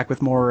break and be back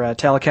with more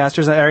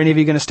telecasters. Are any of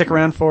you going to stick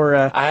around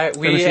for...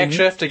 we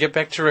actually have to get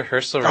back to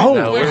rehearsal right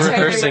now. We're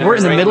rehearsing. We're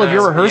in the middle of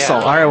your rehearsal.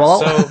 Yeah. All right,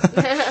 well,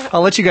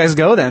 I'll let you guys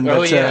go then.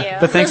 But,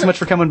 but thanks so much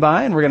for coming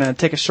by, and we're going to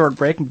take a short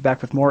break and be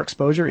back with more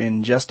Exposure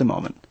in just a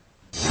moment.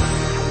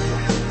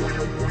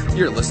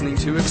 You're listening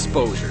to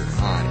Exposure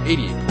on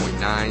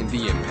 88.9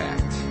 The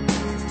Impact.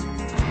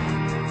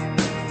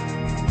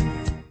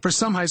 For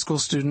some high school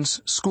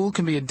students, school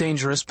can be a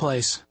dangerous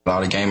place. A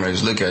lot of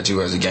gamers look at you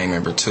as a gang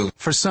member, too.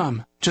 For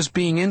some, just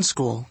being in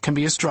school can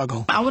be a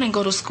struggle. I wouldn't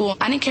go to school.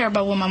 I didn't care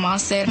about what my mom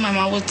said. My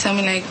mom would tell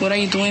me, like, what are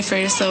you doing for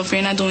yourself?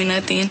 You're not doing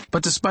nothing.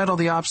 But despite all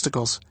the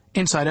obstacles,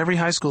 inside every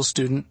high school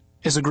student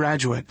is a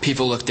graduate.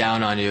 People look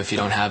down on you if you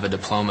don't have a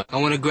diploma. I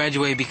want to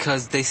graduate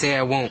because they say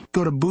I won't.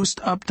 Go to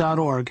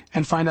boostup.org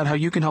and find out how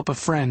you can help a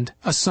friend,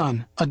 a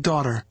son, a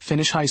daughter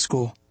finish high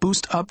school.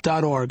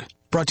 Boostup.org.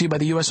 Brought to you by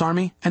the U.S.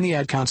 Army and the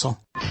Ad Council.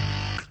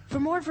 For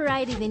more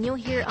variety than you'll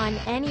hear on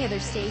any other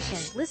station,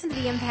 listen to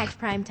the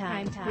Impact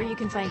Primetime, where you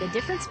can find a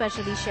different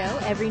specialty show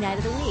every night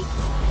of the week.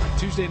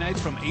 Tuesday nights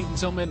from 8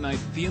 until midnight,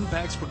 the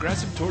Impact's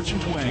Progressive Torch and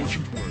Twang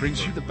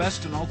brings you the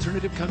best in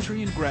alternative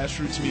country and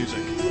grassroots music.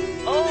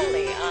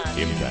 Only on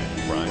Impact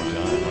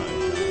Primetime.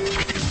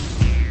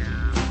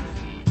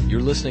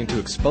 You're listening to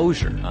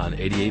Exposure on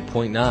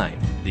 88.9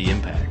 The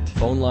Impact.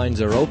 Phone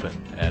lines are open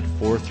at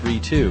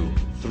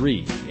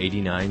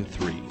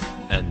 432-3893.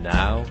 And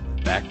now,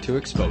 back to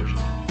Exposure.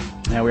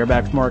 Now we are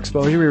back with more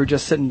Exposure. We were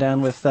just sitting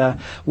down with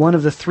one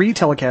of the 3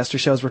 Telecaster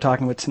shows we're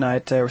talking with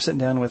tonight. We're sitting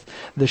down with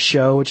The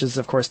Show, which is,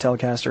 of course,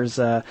 Telecaster's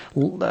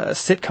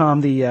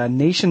sitcom, the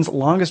nation's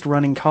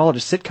longest-running college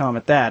sitcom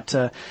at that.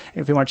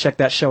 If you want to check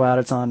that show out,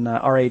 it's on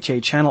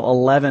RHA Channel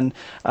 11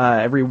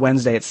 every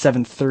Wednesday at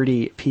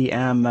 7:30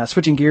 p.m.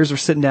 Switching gears, we're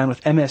sitting down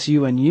with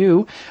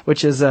MSU&U,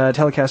 which is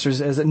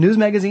Telecaster's is a news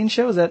magazine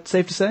show. Is that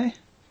safe to say?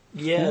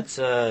 Yeah, it's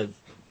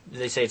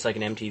they say it's like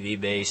an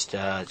MTV-based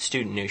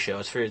student news show.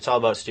 It's all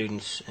about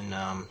students and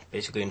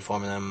basically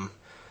informing them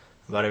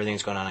about everything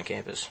that's going on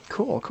campus.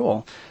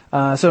 Cool.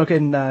 So,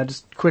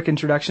 just quick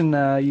introduction.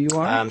 You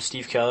are? I'm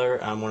Steve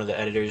Keller. I'm one of the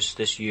editors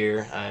this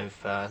year.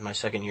 I've my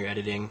second year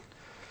editing,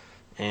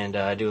 and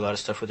I do a lot of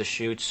stuff with the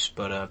shoots,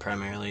 but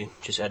primarily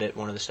just edit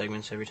one of the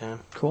segments every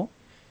time. Cool.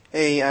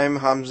 Hey, I'm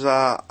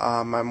Hamza.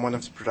 I'm one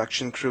of the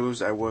production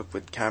crews. I work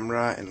with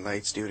camera and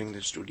lights during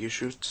the studio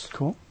shoots.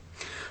 Cool.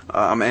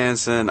 I'm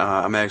Anson.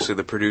 I'm actually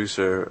the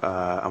producer.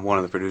 I'm one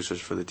of the producers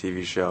for the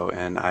TV show,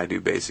 and I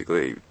do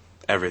basically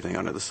everything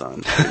under the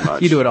sun, pretty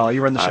much. You do it all.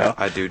 You run the show.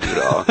 I do it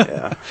all,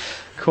 yeah.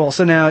 Cool.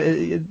 So now,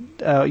 you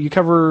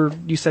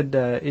said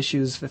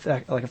issues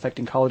like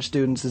affecting college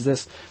students. Is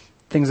this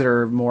things that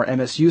are more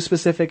MSU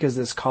specific? Is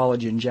this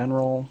college in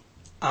general?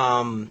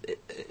 A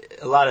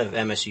lot of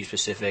MSU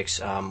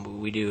specifics.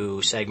 We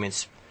do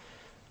segments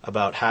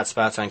about hot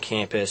spots on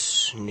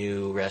campus,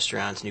 new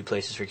restaurants, new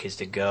places for kids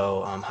to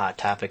go, hot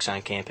topics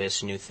on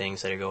campus, new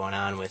things that are going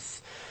on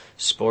with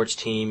sports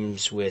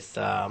teams, with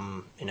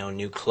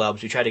new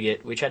clubs. We try to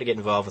get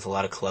involved with a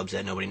lot of clubs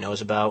that nobody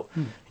knows about.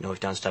 We've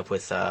done stuff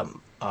with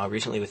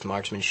recently with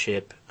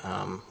marksmanship,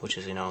 which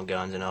is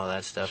guns and all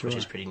that stuff, which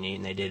is pretty neat.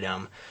 And they did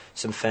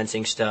some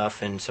fencing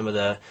stuff and some of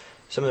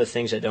the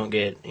things that don't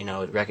get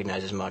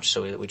recognized as much.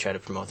 So we try to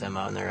promote them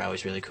out, and they're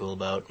always really cool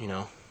about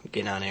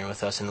getting on air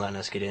with us and letting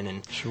us get in,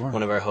 and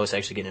one of our hosts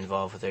actually getting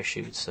involved with their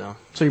shoots. So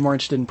you're more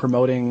interested in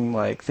promoting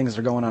like things that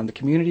are going on in the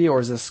community, or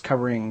is this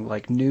covering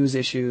like news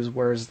issues?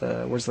 Where's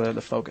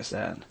the focus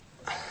at?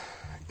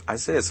 I'd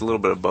say it's a little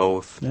bit of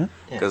both. Yeah.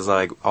 Because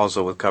like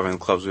also with covering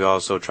the clubs, we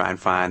also try and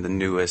find the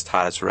newest,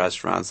 hottest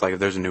restaurants. Like if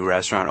there's a new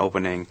restaurant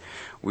opening,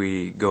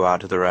 we go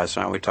out to the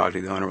restaurant, we talk to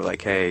the owner, we're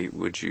like, hey,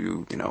 would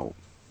you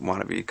want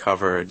to be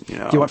covered, Do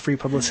you want free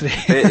publicity?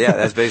 Yeah,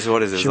 that's basically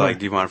what it is. Sure. Like,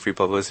 do you want free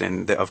publicity?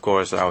 And of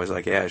course, I was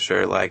like, yeah,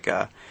 sure. Like,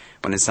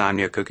 when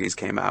Insomnia Cookies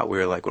came out, we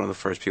were like one of the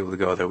first people to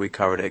go there. We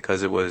covered it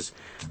because it was,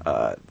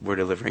 we're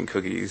delivering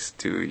cookies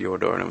to your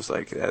door, and it was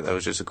like, that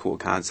was just a cool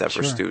concept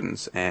for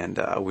students. And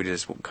we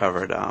just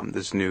covered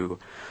this new,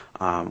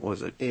 what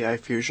was it? AI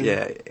Fusion?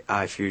 Yeah,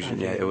 AI Fusion.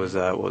 Yeah, it was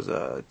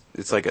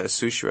it's like a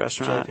sushi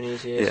restaurant.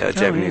 Japanese, a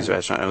Japanese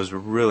restaurant. It was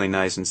really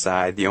nice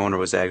inside. The owner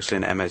was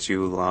actually an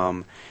MSU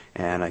alum.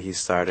 And he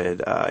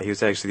started, he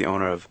was actually the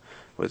owner of,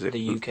 was it?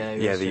 The UK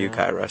Yeah, the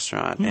UK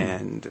restaurant.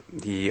 And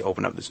he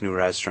opened up this new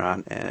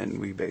restaurant, and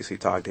we basically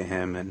talked to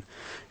him. And,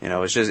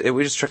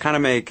 we just kind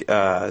of make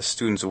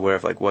students aware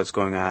of, like, what's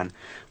going on,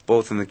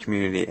 both in the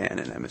community and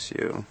in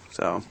MSU.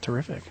 So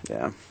terrific.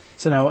 Yeah.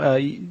 So now,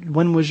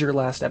 when was your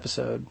last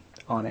episode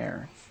on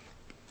air?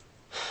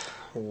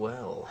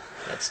 Well,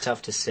 that's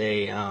tough to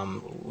say.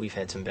 We've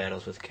had some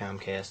battles with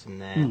Comcast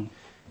and that.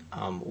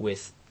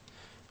 With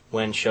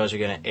when shows are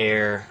going to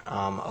air,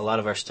 a lot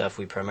of our stuff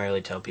we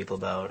primarily tell people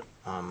about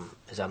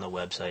is on the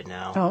website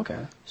now. Oh,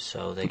 okay.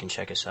 So they can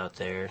check us out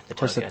there, the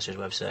Telecasters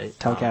website.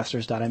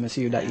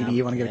 Telecasters.msu.edu.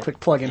 You want to get a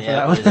quick plug-in for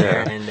that one? one?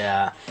 There.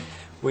 And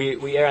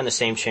we air on the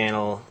same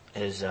channel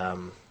as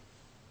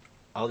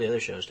all the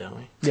other shows, don't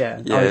we?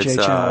 Yeah, it's,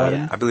 Channel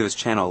 11. I believe it's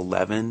Channel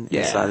 11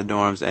 inside the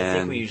dorms. I And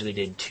think we usually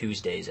did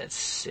Tuesdays at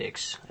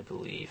 6, I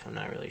believe. I'm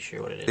not really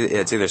sure what it is.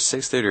 It's either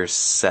 6:30 or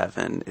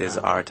 7 is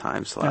our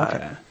time slot.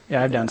 Okay.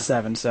 Yeah, I've done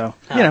 7, so,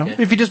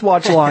 if you just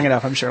watch long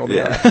enough, I'm sure it'll be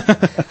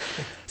yeah.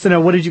 So now,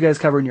 what did you guys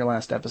cover in your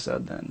last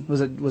episode then?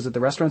 Was it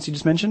the restaurants you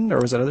just mentioned, or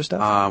was it other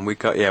stuff? We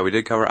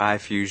did cover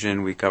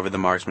iFusion. We covered the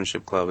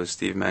Marksmanship Club, as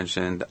Steve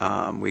mentioned.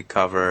 We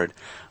covered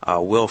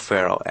Will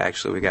Ferrell.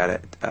 Actually, we got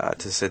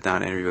to sit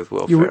down and interview with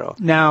Will Ferrell.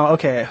 Now,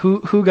 okay,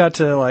 who got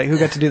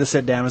to do the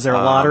sit down? Was there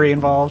a lottery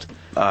involved?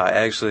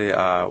 Actually,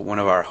 one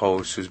of our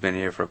hosts, who's been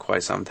here for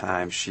quite some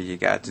time, she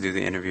got to do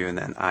the interview, and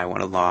then I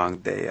went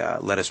along. They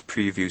let us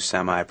preview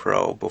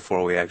Semi-Pro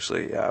before we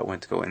actually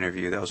went to go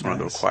interview. That was one of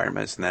the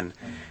requirements, and then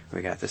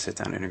we got to sit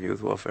down and interview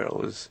with Will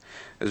Ferrell. It was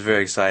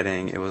very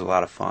exciting. It was a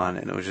lot of fun,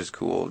 and it was just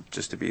cool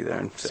just to be there.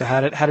 And so how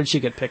did she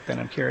get picked then?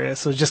 I'm curious.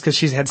 So just because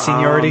she's had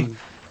seniority?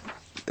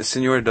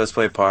 Seniority does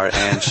play a part,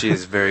 and she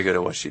is very good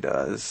at what she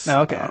does.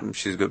 Oh, okay.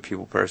 She's a good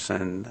people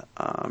person.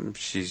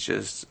 She's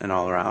just an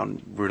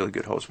all-around really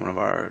good host, one of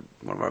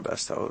our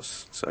best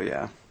hosts. So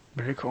yeah.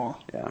 Very cool.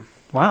 Yeah.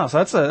 Wow,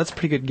 so that's a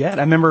pretty good get.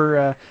 I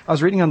remember I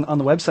was reading on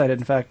the website.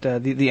 In fact,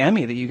 the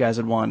Emmy that you guys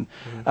had won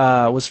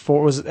had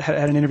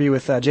an interview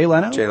with Jay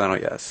Leno. Jay Leno,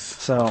 yes.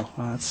 So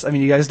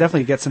you guys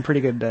definitely get some pretty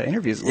good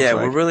interviews. Yeah,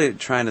 we're really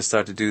trying to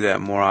start to do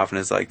that more often.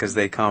 Is like because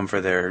they come for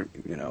their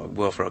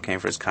Will Ferrell came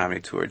for his comedy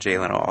tour. Jay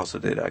Leno also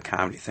did a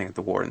comedy thing at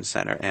the Wharton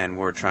Center, and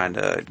we're trying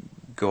to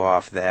go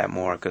off that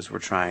more because we're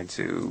trying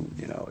to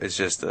it's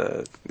just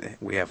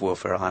we have Will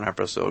Ferrell on our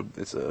episode.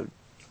 It's a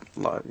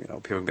lot,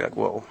 people can be like,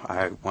 "Whoa,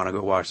 I want to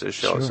go watch this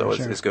show." Sure,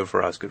 it's good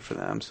for us, good for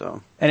them.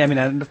 So, and I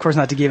mean, of course,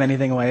 not to give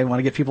anything away. I want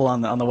to get people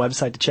on the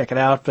website to check it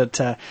out. But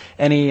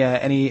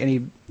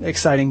any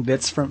exciting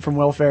bits from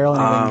Will Ferrell?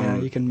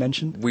 Anything you can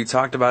mention? We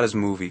talked about his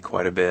movie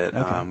quite a bit.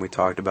 Okay. We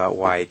talked about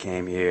why he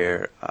came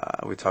here.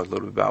 We talked a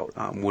little bit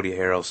about Woody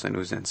Harrelson,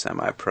 who's in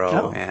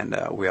Semi-Pro, and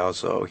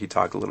he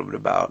talked a little bit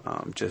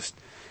about just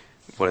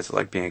what it's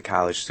like being a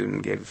college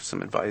student, gave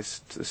some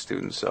advice to the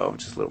students, so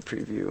just a little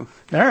preview.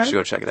 All right. You should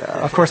go check it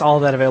out. Of course, all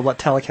of that available at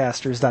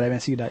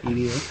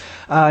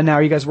telecasters.msu.edu. Now,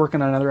 are you guys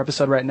working on another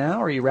episode right now,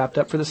 or are you wrapped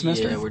up for the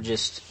semester? Yeah,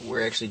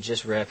 we're actually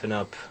just wrapping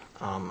up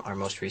our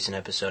most recent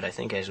episode, I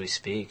think, as we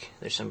speak.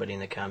 There's somebody in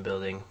the comm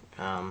building,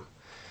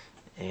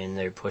 and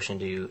they're pushing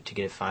to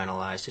get it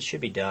finalized. It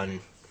should be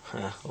done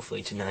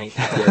hopefully tonight.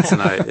 Yeah,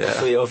 tonight, yeah.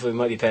 Hopefully we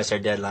might be past our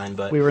deadline.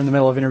 But we were in the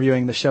middle of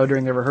interviewing the show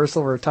during the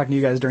rehearsal. We were talking to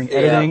you guys during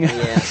editing.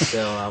 Yeah,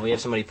 so we have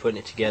somebody putting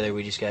it together.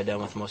 We just got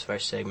done with most of our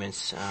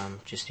segments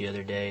just the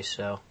other day.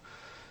 So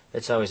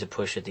it's always a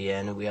push at the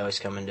end. We always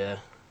come into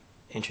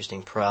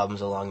interesting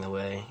problems along the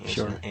way.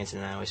 Sure. Anson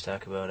and I always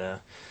talk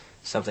about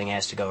something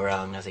has to go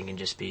wrong. Nothing can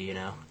just be,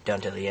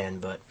 done till the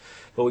end. But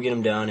we get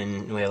them done,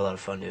 and we have a lot of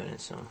fun doing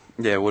it. So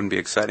yeah, it wouldn't be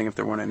exciting if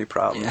there weren't any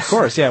problems. Of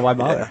course, yeah. Why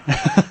bother?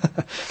 Yeah.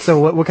 So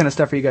what kind of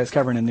stuff are you guys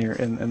covering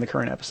in the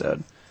current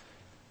episode?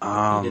 We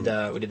did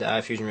the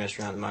iFusion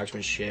restaurant, the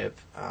Marksmanship,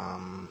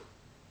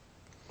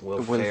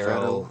 Will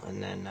Ferrell,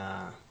 and then.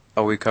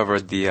 We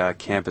covered the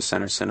Campus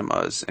Center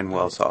cinemas in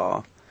Wells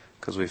Hall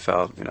because we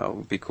felt it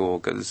would be cool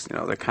because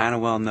they're kind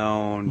of well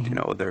known.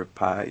 Mm-hmm.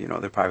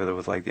 They're popular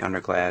with like the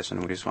underclass,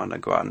 and we just wanted to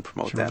go out and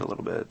promote that a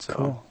little bit. So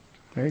cool.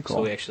 Very cool.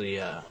 So we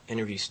actually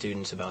interview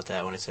students about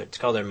that when it's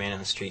called our Man on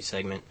the Street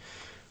segment,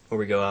 where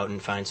we go out and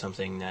find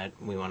something that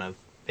we want to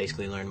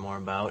basically learn more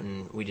about,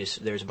 and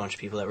there's a bunch of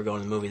people that were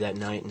going to the movie that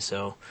night, and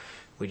so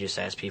we just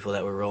asked people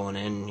that were rolling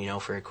in,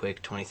 for a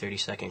quick 20-30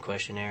 second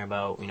questionnaire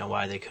about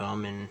why they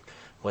come and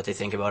what they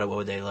think about it, what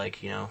would they like,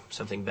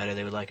 something better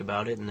they would like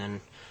about it, and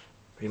then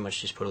pretty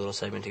much just put a little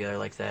segment together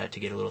like that to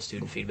get a little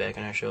student feedback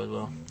on our show as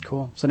well.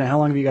 Cool. So now, how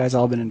long have you guys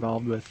all been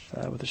involved with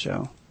the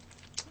show?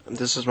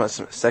 This is my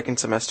second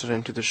semester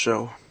into the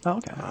show. Oh,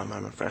 okay.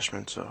 I'm a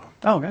freshman, so.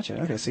 Oh, gotcha.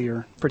 Okay, so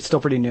you're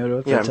still pretty new to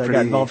it, yeah, but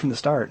got involved from the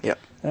start. Yep,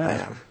 yeah. I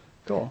am.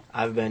 Cool.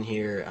 I've been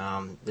here,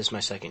 this is my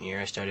second year.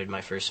 I started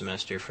my first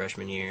semester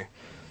freshman year,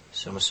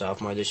 so I'm a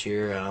sophomore this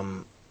year.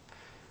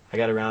 I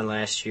got around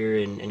last year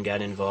and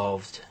got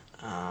involved.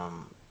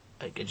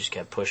 I just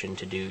kept pushing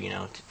to do,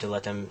 to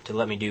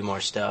let me do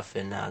more stuff,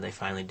 and they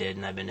finally did.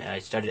 And I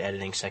started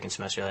editing second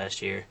semester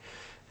last year,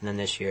 and then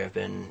this year I've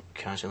been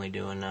constantly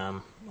doing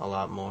a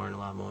lot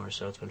more.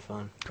 So it's been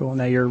fun. Cool.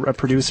 Now you're a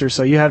producer,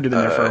 so you have been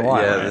there for a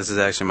while. Yeah, right? This is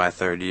actually my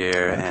third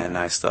year, and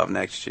I still have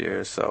next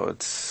year. So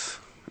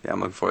I'm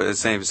looking forward.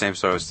 It's the same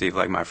story with Steve.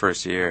 Like my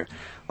first year,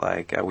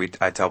 like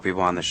I tell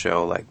people on the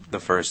show, like the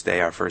first day,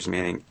 our first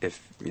meeting,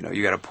 if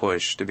you got to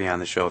push to be on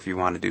the show. If you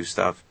want to do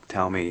stuff,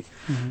 tell me.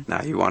 Mm-hmm.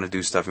 Now you want to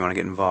do stuff, you want to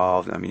get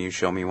involved. I mean, you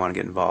show me you want to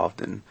get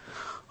involved, and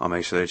I'll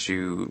make sure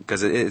that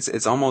because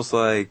it's almost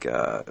like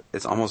a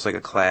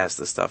class.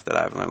 The stuff that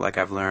I've learned, like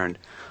I've learned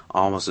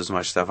almost as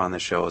much stuff on the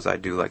show as I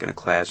do like in a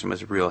classroom.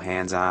 It's real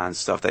hands-on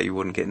stuff that you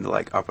wouldn't get into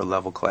like upper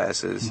level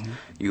classes. Mm-hmm.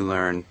 You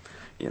learn,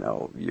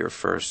 your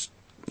first.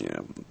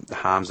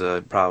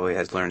 Hamza probably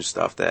has learned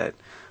stuff that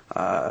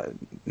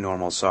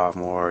normal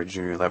sophomore or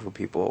junior level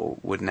people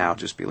would now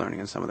just be learning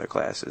in some of their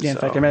classes. Yeah, in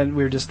fact,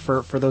 we were just,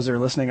 for those that are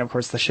listening, of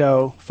course, the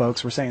show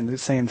folks were saying the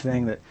same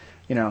thing, that,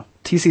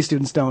 TC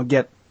students don't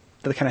get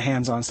the kind of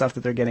hands-on stuff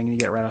that they're getting and you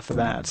get right off the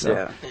bat. So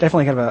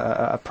definitely kind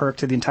of a perk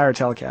to the entire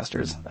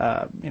Telecasters,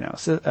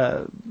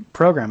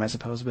 program, I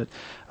suppose. But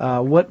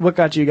what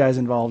got you guys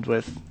involved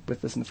with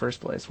this in the first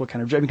place? What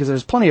kind of, because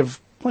there's plenty of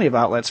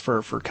outlets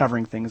for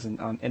covering things in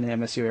the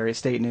MSU area,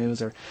 state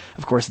news, or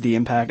of course the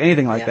Impact,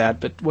 anything like that.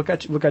 But what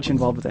got you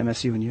involved with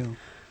MSU and you?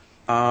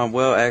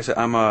 Well, actually,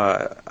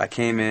 I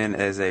came in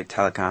as a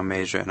telecom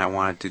major, and I really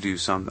wanted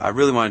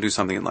to do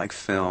something in like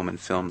film and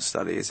film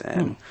studies,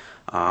 and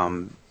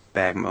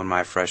back in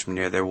my freshman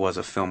year, there was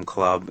a film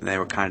club, and they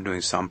were kind of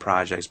doing some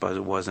projects, but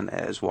it wasn't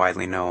as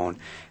widely known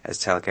as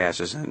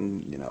Telecasters.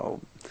 And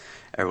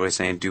everybody's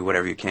saying do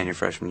whatever you can your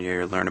freshman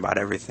year, learn about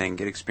everything,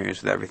 get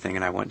experience with everything.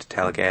 And I went to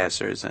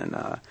Telecasters, and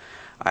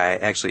I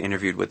actually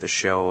interviewed with the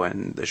show,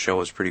 and the show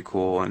was pretty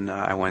cool. And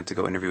I went to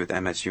go interview with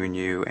MSU and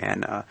U,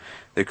 and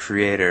the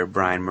creator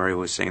Brian Murray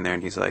was sitting there,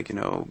 and he's like,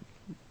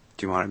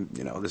 do you want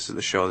to, this is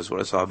the show, this is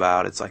what it's all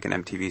about. It's like an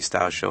MTV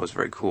style show. It's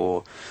very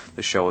cool.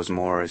 The show is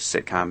more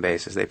sitcom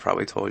based, as they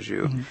probably told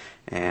you. Mm-hmm.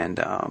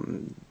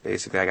 And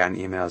basically I got an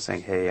email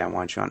saying, hey, I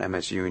want you on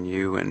MSU and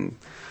U, and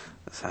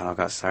that's how I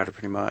got started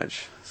pretty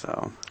much.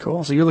 So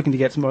cool. So you're looking to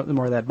get some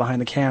more of that behind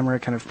the camera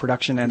kind of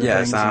production end of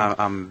things. Yes,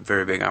 I'm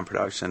very big on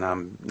production.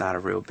 I'm not a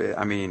real bit.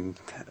 I mean,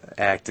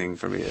 acting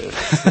for me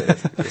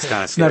it's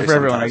kind of scary. Not for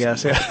everyone, I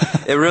guess. Yeah.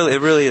 It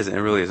really isn't. It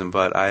really isn't.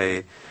 But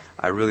I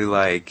really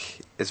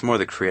like. It's more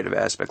the creative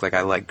aspect. Like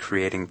I like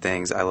creating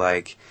things. I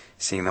like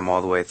seeing them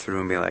all the way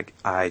through and be like,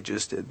 I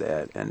just did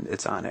that, and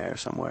it's on air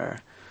somewhere.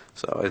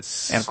 So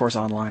it's and of course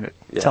online at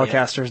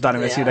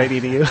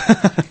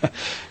telecasters.msu.edu.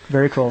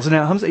 Very cool. So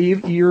now, Hamza,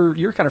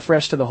 you're kind of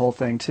fresh to the whole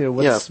thing too.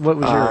 What was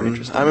your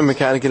interest? I'm a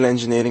mechanical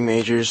engineering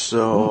major,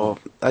 so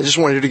I just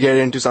wanted to get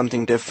into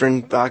something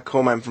different. Back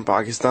home, I'm from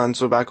Pakistan,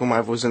 so back home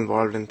I was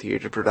involved in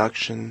theater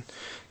production,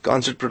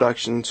 concert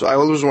production. So I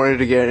always wanted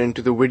to get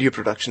into the video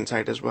production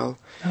side as well.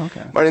 Oh,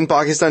 okay. But in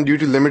Pakistan, due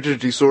to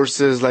limited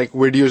resources, like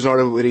video is not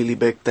a really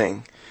big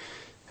thing.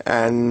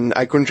 And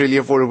I couldn't really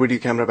afford a video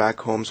camera back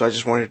home, so I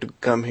just wanted to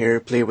come here,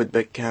 play with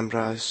big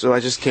cameras. So I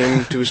just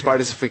came to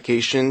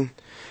Sparticification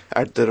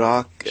at The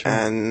Rock,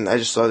 and I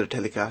just saw the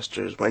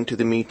Telecasters, went to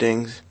the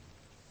meetings.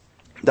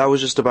 That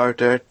was just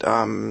about it.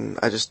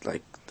 I just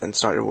then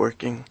started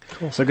working.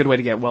 Cool. So a good way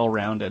to get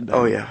well-rounded.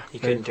 Oh, yeah. You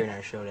couldn't turn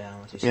our show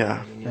down.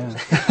 Yeah.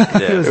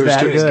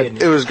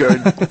 It was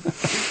good.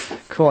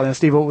 Cool. Now,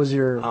 Steve, what was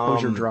your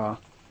draw?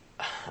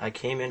 I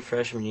came in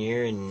freshman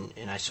year and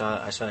I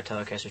saw a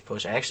Telecasters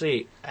post. I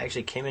actually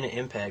came in at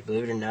Impact,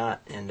 believe it or not,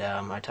 and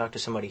I talked to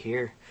somebody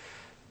here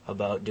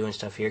about doing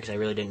stuff here because I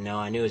really didn't know.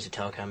 I knew it was a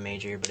telecom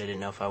major, but I didn't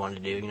know if I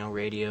wanted to do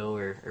radio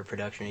or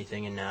production or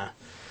anything. And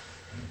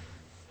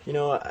You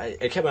know,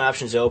 I kept my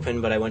options open,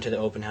 but I went to the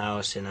open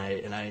house and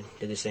I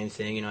did the same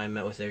thing. You know, I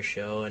met with their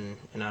show, and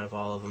out of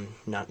all of them,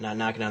 not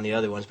knocking on the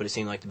other ones, but it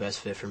seemed like the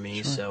best fit for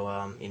me. Sure.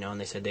 So, you know, and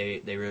they said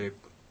they really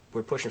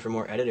were pushing for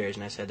more editors,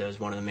 and I said that was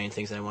one of the main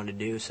things that I wanted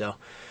to do. So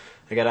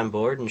I got on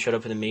board and showed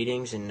up for the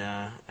meetings, and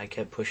I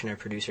kept pushing our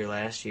producer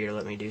last year to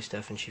let me do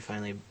stuff, and she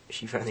finally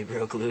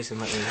broke loose and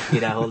let me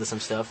get a hold of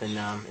some stuff, and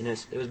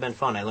it was been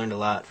fun. I learned a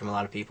lot from a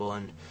lot of people,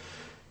 and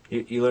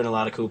you learn a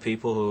lot of cool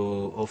people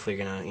who hopefully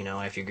you're going to, you know,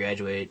 after you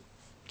graduate,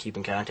 keep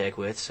in contact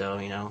with, so,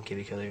 you know, give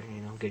each other,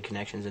 you know, good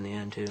connections in the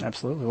end, too.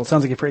 Absolutely. Well, it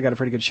sounds like you got a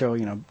pretty good show,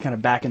 you know, kind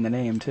of back in the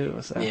name, too.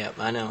 So. Yeah,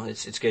 I know.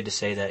 It's good to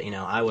say that, you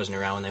know, I wasn't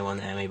around when they won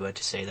the Emmy, but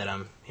to say that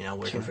I'm, you know,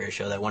 working for a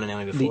show that won an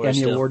Emmy before. The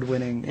Emmy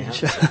Award-winning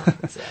show.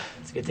 So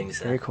it's a good thing to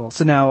say. Very cool.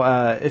 So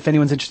now, if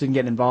anyone's interested in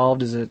getting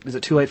involved, is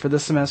it too late for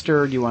this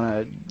semester? Or do you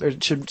want to, or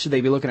should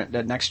they be looking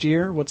at next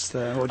year? What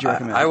would you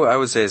recommend? I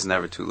would say it's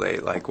never too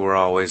late. Like, we're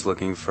always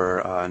looking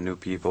for new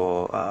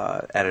people.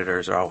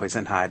 Editors are always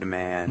in high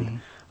demand. Mm-hmm.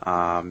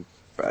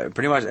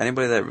 Pretty much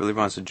anybody that really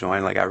wants to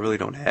join, like, I really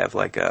don't have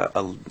like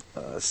a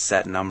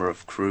set number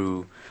of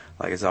crew.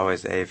 Like, it's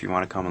always, hey, if you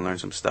want to come and learn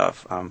some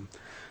stuff, I'm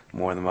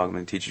more than welcome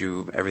to teach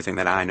you everything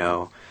that I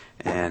know.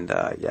 And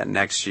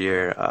next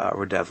year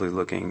we're definitely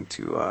looking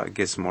to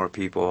get some more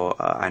people.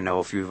 I know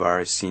a few of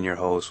our senior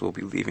hosts will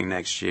be leaving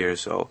next year,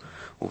 so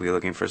we'll be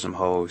looking for some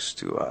hosts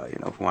to, you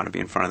know, who want to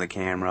be in front of the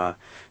camera.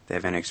 If they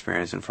have any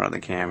experience in front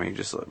of the camera, you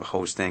just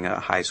hosting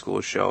a high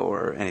school show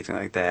or anything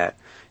like that.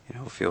 You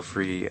know, feel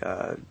free.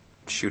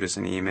 Shoot us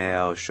an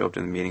email, show up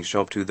to the meetings,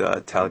 show up to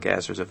the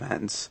Telecasters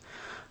events.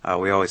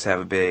 We always have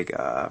a big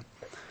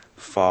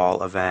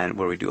fall event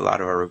where we do a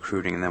lot of our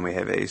recruiting, and then we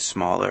have a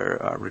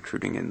smaller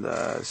recruiting in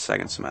the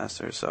second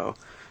semester. So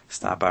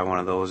stop by one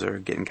of those or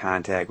get in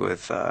contact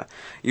with,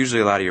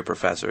 usually a lot of your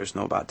professors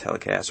know about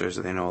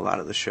Telecasters, they know a lot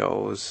of the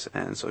shows,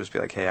 and so just be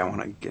like, hey, I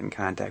want to get in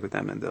contact with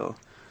them, and they'll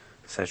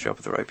set you up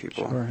with the right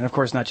people. Sure. And of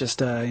course, not just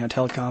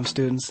telecom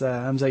students.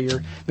 Hamza,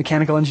 you're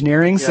mechanical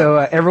engineering, so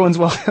everyone's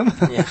welcome.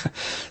 Yeah.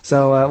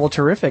 So, well,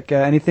 terrific.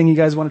 Anything you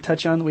guys want to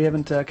touch on that we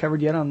haven't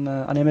covered yet on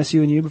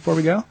MSU and U before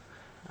we go?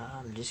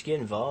 Just get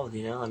involved.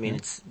 You know, I mean,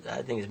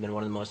 I think it's been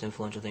one of the most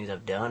influential things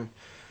I've done.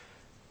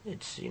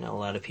 It's, you know, a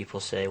lot of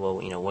people say,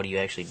 well, you know, what are you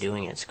actually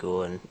doing at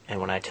school? And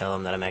when I tell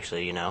them that I'm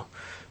actually, you know,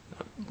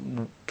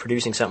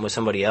 producing something with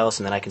somebody else,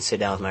 and then I can sit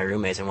down with my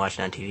roommates and watch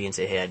it on TV and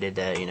say, hey, I did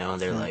that, you know,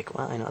 and they're like,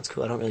 well, I know, it's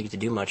cool. I don't really get to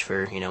do much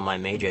for, you know, my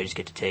major. I just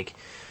get to take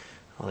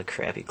all the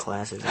crappy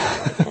classes. And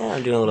I'm like,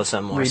 I'm doing a little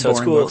something more. Read so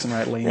it's cool. Books and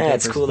write lean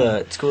papers.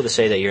 It's cool to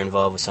say that you're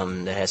involved with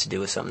something that has to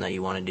do with something that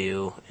you want to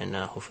do, and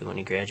hopefully when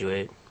you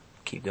graduate,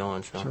 keep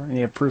going. So. Sure, and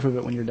you have proof of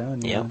it when you're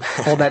done. Yeah.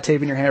 Hold that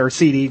tape in your hand, or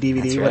CD,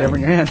 DVD, whatever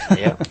in your hand.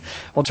 Yep.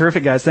 Well,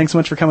 terrific, guys. Thanks so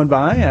much for coming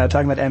by,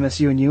 talking about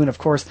MSU and U, and of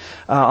course,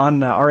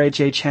 on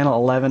RHA Channel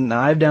 11.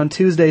 I have down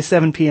Tuesday,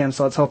 7 p.m.,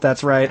 so let's hope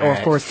that's right.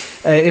 Of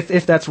course,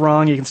 if that's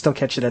wrong, you can still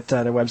catch it at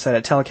their website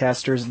at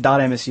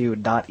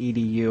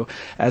telecasters.msu.edu,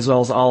 as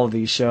well as all of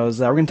these shows.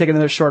 We're going to take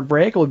another short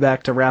break. We'll be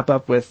back to wrap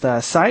up with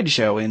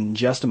Sideshow in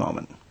just a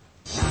moment.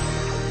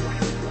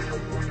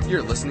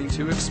 You're listening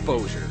to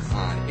Exposure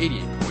on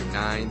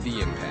 88.9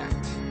 The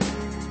Impact.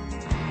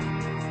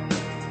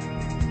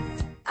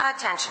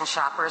 Attention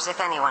shoppers, if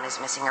anyone is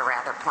missing a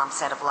rather plump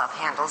set of love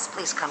handles,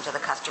 please come to the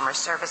customer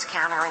service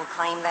counter and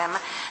claim them.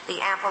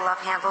 The ample love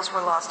handles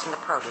were lost in the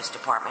produce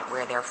department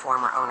where their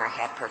former owner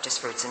had purchased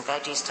fruits and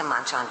veggies to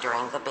munch on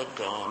during the big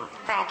game.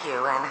 Thank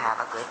you and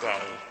have a good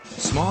day.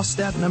 Small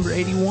step number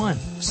 81,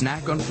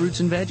 snack on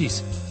fruits and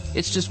veggies.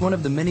 It's just one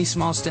of the many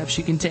small steps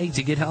you can take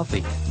to get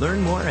healthy.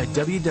 Learn more at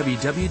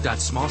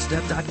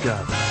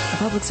www.smallstep.gov. A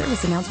public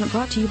service announcement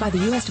brought to you by the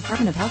U.S.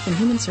 Department of Health and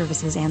Human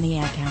Services and the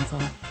Ad Council.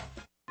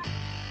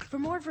 For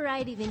more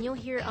variety than you'll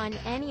hear on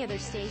any other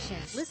station,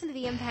 listen to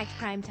the Impact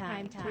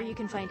Primetime, where you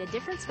can find a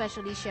different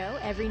specialty show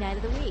every night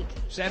of the week.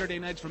 Saturday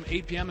nights from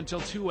 8 p.m. until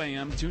 2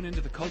 a.m., tune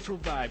into the Cultural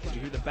Vibe to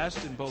hear the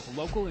best in both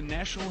local and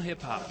national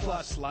hip-hop,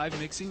 plus live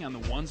mixing on the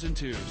ones and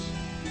twos.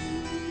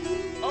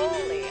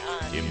 Only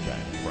on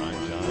Impact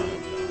Primetime.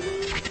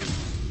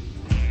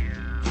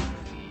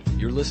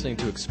 You're listening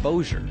to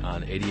Exposure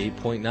on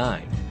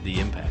 88.9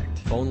 The Impact.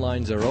 Phone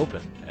lines are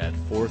open at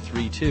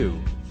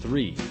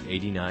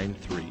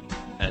 432-3893.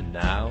 And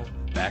now,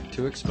 back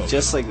to Exposure.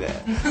 Just like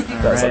that.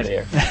 All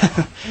right.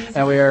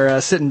 And we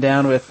are sitting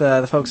down with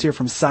the folks here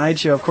from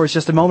Sideshow. Of course,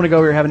 just a moment ago,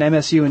 we were having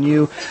MSU and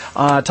U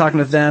talking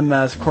with them.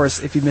 Of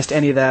course, if you missed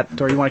any of that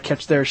or you want to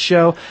catch their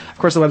show, of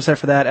course, the website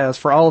for that, as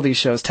for all of these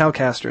shows,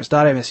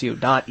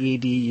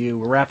 telecasters.msu.edu.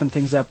 We're wrapping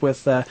things up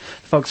with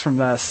folks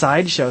from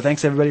Sideshow.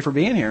 Thanks, everybody, for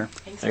being here.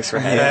 Thanks for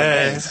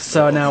having us.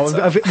 So now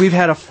we've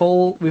had a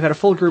full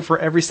group for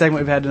every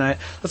segment we've had tonight.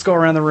 Let's go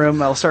around the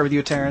room. I'll start with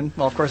you, Taryn.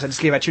 Well, of course, I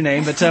just gave out your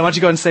name, but why don't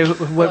you go ahead and say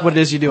what it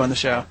is you do on the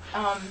show?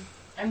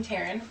 I'm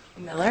Taryn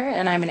Miller,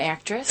 and I'm an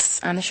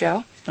actress on the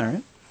show. All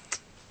right.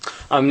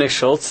 I'm Nick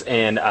Schultz,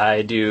 and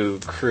I do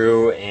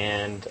crew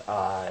and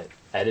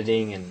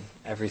editing and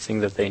everything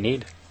that they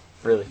need,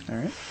 really. All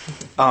right.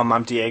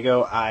 I'm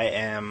Diego. I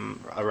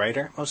am a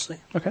writer, mostly.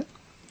 Okay.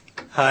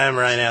 Hi, I'm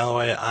Ryan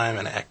Alloway. I'm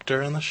an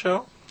actor on the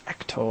show.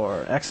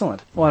 Actor.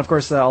 Excellent. Well, and of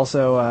course,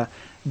 also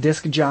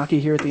disc jockey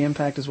here at the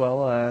Impact as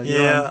well.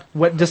 Yeah.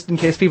 What? Just in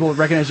case people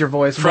recognize your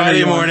voice.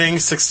 Friday morning,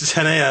 6 to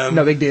 10 a.m.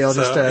 No big deal.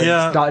 So,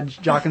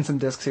 Just jocking some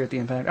discs here at the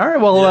Impact. All right.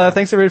 Well,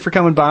 thanks everybody for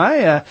coming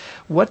by.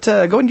 Go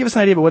ahead and give us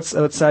an idea about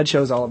what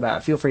Sideshow is all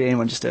about. Feel free,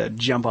 anyone, just to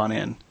jump on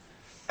in.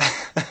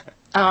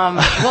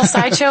 Well,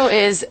 Sideshow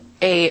is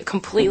a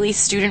completely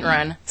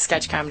student-run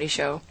sketch comedy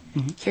show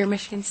here at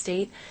Michigan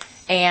State.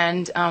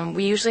 And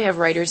we usually have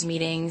writers'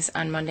 meetings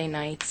on Monday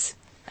nights.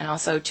 And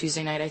also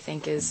Tuesday night, I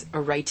think, is a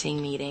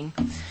writing meeting.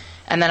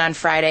 And then on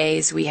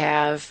Fridays, we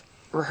have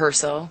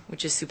rehearsal,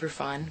 which is super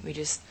fun. We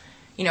just,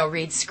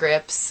 read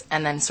scripts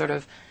and then sort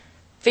of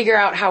figure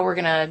out how we're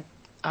going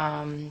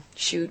to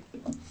shoot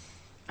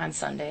on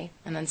Sunday.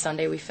 And then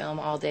Sunday, we film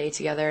all day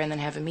together and then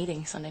have a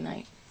meeting Sunday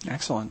night.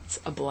 Excellent. It's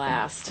a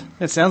blast.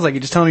 It sounds like you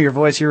just telling your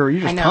voice. You're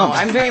just I know. pumped.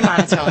 I'm very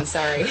monotone.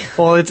 Sorry.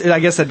 Well, I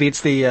guess that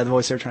beats the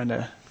voice they're trying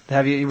to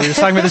have you. We were just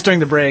talking about this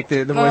during the break.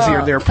 The voice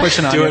they're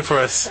pushing on. Do you. it for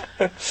us.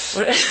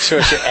 Show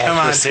us your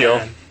actor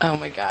skill. Oh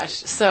my gosh.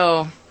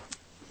 So,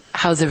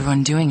 how's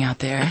everyone doing out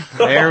there?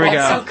 There we go.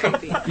 That's so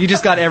creepy. You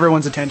just got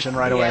everyone's attention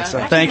right away. So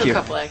I thank can do you.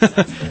 a couple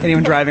accents.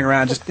 Anyone driving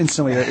around, just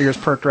instantly their ears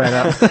perked right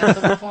up. That's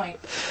the point.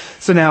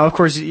 So now, of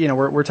course,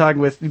 we're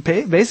talking with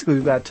basically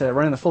we've got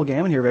running the full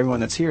gamut here of everyone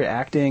that's here,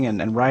 acting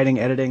and writing,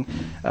 editing.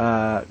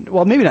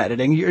 Well, maybe not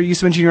editing. You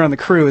mentioned you're on the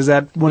crew. Is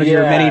that one of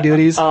your many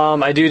duties?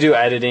 I do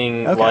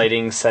editing,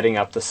 lighting, setting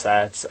up the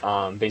sets,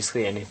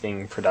 basically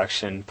anything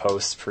production,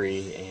 post,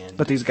 pre, and.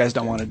 But these guys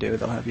don't want to do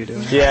it. They'll have you do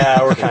it.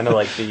 Yeah, we're kind of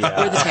like the.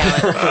 We're the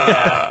talent.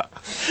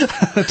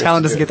 The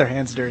talent doesn't get their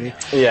hands dirty.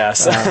 Yeah.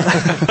 So.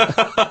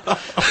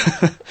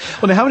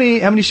 Well, now how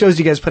many shows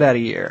do you guys put out a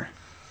year?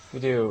 We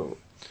do.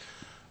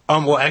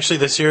 Well, actually,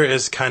 this year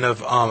is kind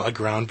of a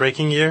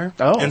groundbreaking year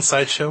in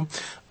Sideshow,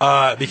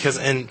 because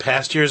in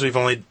past years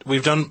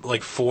we've done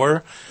like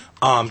 4,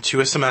 2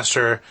 a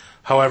semester.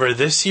 However,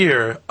 this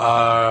year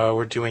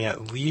we're doing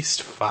at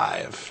least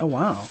 5. Oh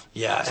wow!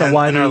 Yeah, so and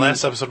why in our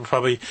last episode we'll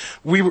probably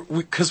we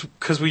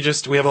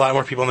have a lot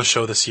more people on the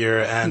show this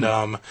year, and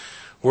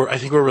I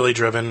think we're really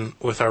driven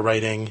with our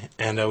writing,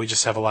 and we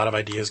just have a lot of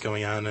ideas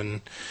going on,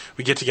 and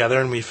we get together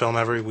and we film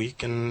every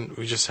week, and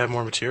we just have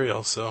more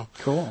material. So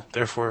cool.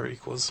 Therefore,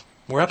 equals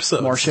more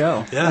episodes, more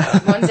show. Yeah.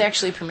 One's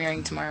actually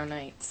premiering tomorrow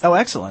night. So. Oh,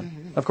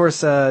 excellent! Of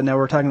course, now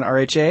we're talking to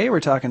RHA. We're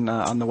talking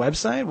on the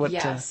website.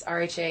 Yes,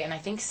 RHA, and I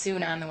think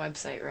soon on the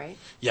website, right?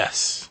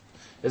 Yes.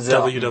 Is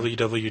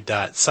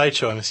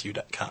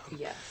www.sideshowmsu.com.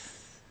 Yes.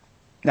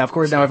 Now, of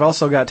course, I've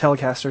also got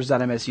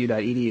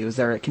telecasters.msu.edu. Is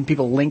there? Can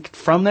people link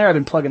from there? I've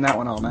been plugging that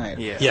one all night.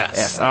 Yeah.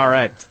 Yes. All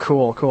right.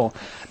 Cool.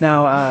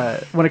 Now,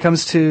 when it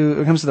comes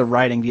to the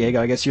writing,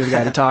 Diego, I guess you're the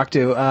guy to talk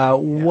to.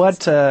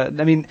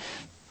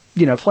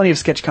 Plenty of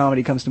sketch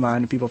comedy comes to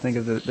mind, and people think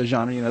of the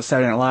genre,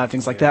 Saturday Night Live,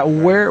 things like that.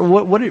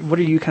 What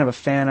are you kind of a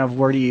fan of?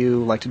 Where do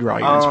you like to draw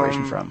your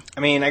inspiration from? I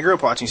mean, I grew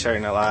up watching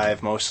Saturday Night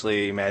Live,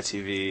 mostly Mad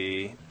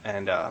TV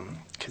and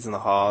Kids in the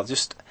Hall.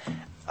 Just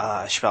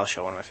Chappelle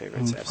Show, one of my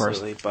favorites,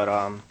 absolutely. But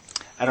I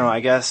don't know. I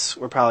guess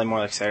we're probably more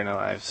like Saturday Night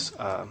Live's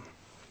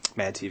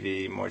Mad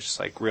TV, more just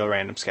like real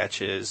random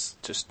sketches,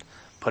 just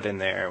put in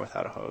there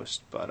without a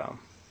host. But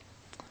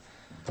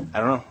I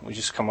don't know. We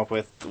just come up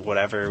with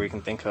whatever we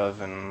can think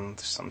of, and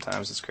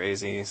sometimes it's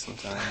crazy,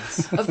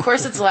 sometimes. Of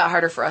course, it's a lot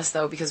harder for us,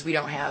 though, because we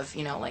don't have,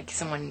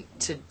 someone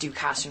to do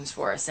costumes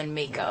for us and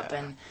makeup,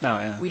 and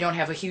we don't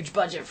have a huge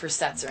budget for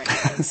sets or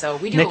anything, so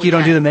we do Nick, what we you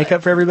don't can, do the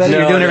makeup for everybody?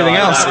 You're doing everything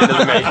else. I do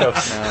the makeup.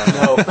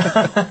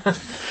 No.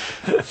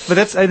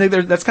 But I think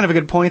that's kind of a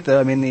good point, though.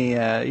 I mean,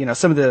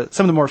 some of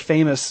the more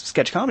famous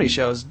sketch comedy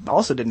shows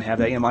also didn't have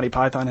that. Monty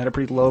Python had a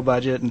pretty low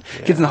budget, and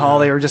Kids in the Hall,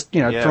 they were just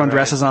throwing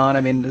dresses on.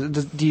 I mean,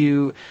 do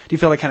you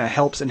feel that kind of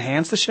helps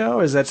enhance the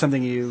show? Is that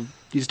something you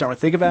just don't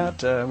think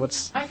about? I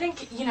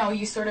think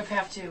you sort of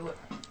have to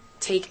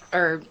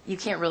you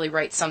can't really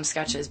write some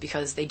sketches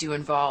because they do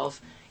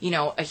involve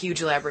a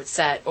huge elaborate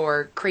set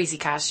or crazy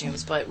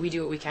costumes, but we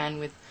do what we can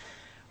with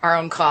our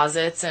own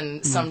closets,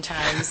 and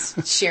sometimes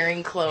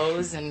sharing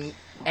clothes and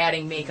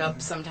adding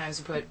makeup. Sometimes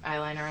we put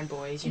eyeliner on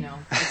boys,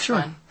 It's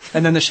fun.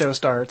 And then the show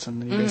starts,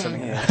 and you do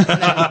something.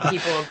 And then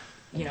people,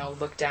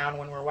 look down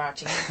when we're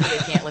watching it. They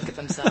can't look at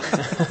themselves.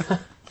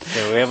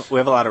 Yeah, we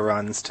have a lot of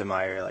runs to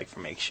Meyer, like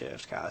for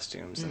makeshift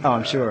costumes. And,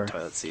 I'm sure.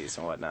 Toilet seats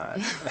and whatnot.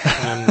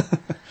 And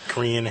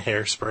green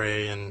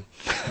hairspray and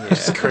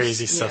just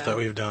crazy stuff that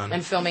we've done.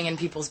 And filming in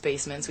people's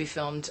basements. We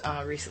filmed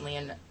recently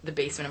in the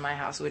basement of my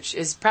house, which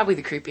is probably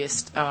the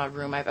creepiest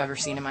room I've ever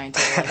seen in my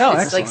entire life. Oh,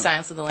 it's excellent. like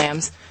Silence of the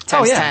Lambs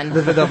times 10.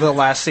 The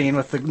last scene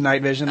with the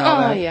night vision and all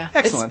that. Oh, yeah.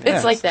 Excellent.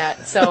 It's like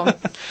that. So,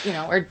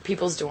 or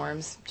people's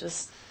dorms.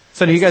 Just...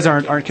 So you guys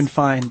aren't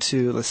confined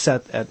to the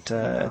set at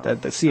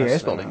the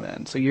CAS building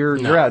then. So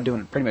you're out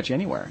doing it pretty much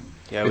anywhere.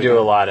 Yeah, we do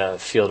a lot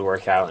of field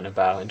work out and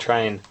about, and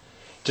try and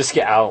just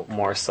get out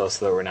more so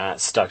that we're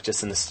not stuck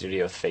just in the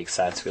studio with fake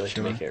sets. We like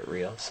to make it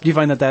real. So. Do you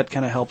find that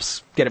kind of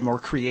helps get it more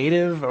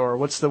creative, or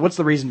what's the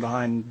reason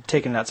behind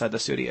taking it outside the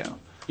studio?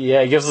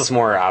 Yeah, it gives us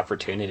more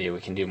opportunity. We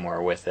can do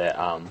more with it.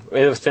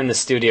 Within the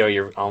studio,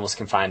 you're almost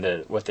confined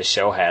to what the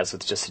show has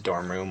with just a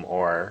dorm room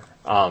or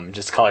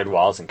just colored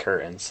walls and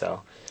curtains.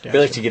 So we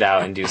like to get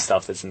out and do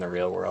stuff that's in the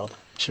real world.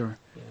 Sure.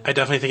 I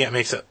definitely think it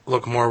makes it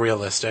look more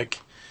realistic.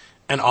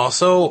 And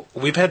also,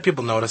 we've had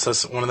people notice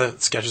us. One of the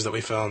sketches that we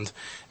filmed,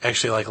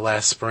 actually, like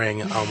last spring,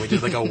 we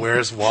did like a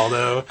Where's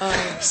Waldo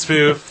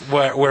spoof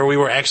where we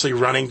were actually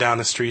running down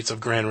the streets of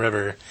Grand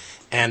River,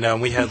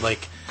 and we had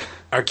like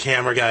our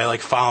camera guy like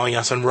following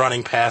us and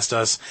running past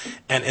us.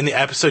 And in the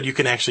episode, you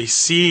can actually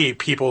see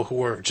people who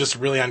were just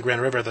really on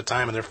Grand River at the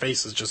time, and their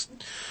faces just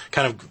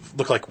kind of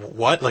look like,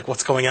 what? Like,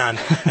 what's going on?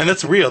 And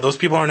that's real. Those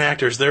people aren't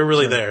actors. They're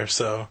really there.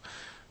 So,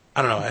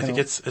 I don't know. I think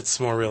it's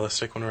more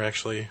realistic when we're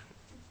actually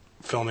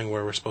filming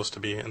where we're supposed to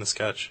be in the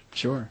sketch.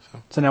 Sure.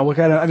 So now what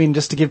kind of, I mean,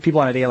 just to give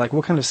people an idea, like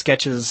what kind of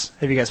sketches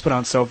have you guys put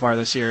on so far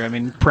this year? I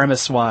mean,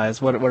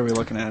 premise-wise, what are we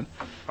looking at?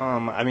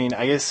 I mean,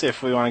 I guess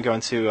if we want to go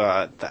into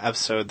the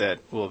episode that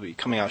will be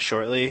coming out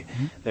shortly,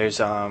 there's,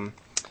 one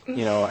of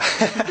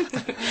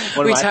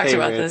we my talked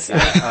favorites.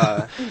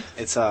 About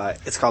this.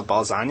 It's called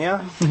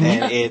Balzania,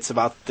 and it's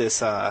about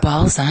this.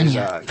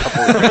 Balzania.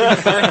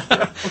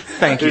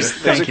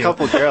 There's a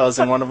couple girls,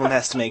 and one of them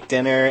has to make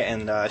dinner,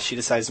 and she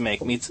decides to make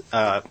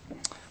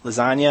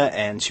lasagna,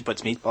 and she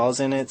puts meatballs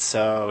in it,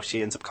 so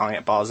she ends up calling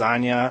it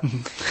Balzania.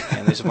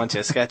 And there's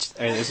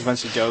a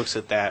bunch of jokes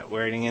with that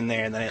wording in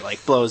there, and then it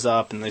like blows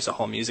up, and there's a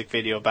whole music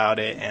video about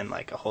it, and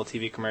like a whole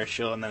TV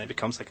commercial, and then it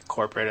becomes like a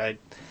corporate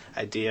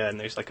idea, and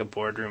there's like a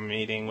boardroom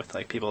meeting with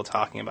like people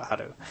talking about how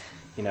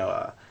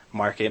to,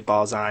 market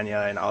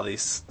Balzania and all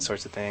these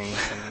sorts of things,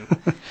 and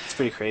it's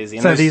pretty crazy.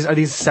 And so are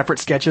these separate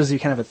sketches? You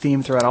kind of have a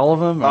theme throughout all of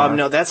them?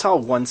 No, that's all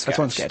one sketch. That's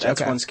one sketch.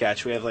 That's okay. one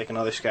sketch. We have like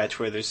another sketch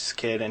where there's this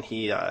kid, and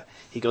he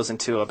goes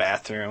into a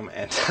bathroom,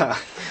 and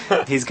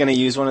he's going to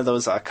use one of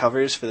those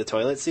covers for the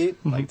toilet seat,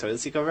 like toilet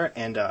seat cover,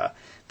 and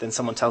then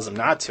someone tells him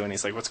not to, and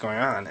he's like, "What's going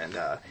on?" And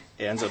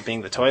it ends up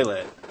being the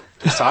toilet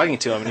just talking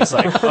to him, and he's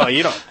like, "Oh,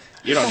 you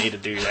don't need to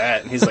do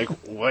that." And he's like,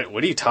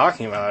 what are you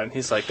talking about? And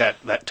he's like,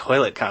 that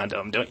toilet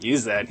condom, don't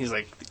use that. And he's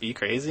like, are you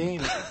crazy?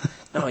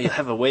 No, you'll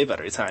have a way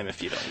better time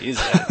if you don't use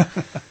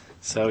it.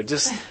 So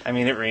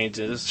it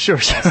ranges. Sure.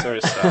 All sort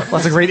of stuff.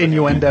 Lots of great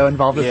innuendo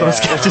involved with those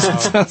sketches, it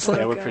sounds like.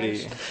 Yeah, we're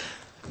pretty...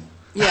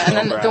 Yeah, and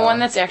then the one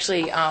that's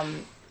actually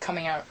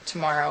coming out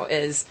tomorrow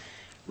is,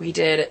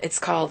 it's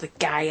called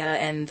Gaia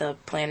and the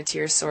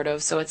Planeteers, sort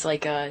of. So it's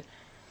like kind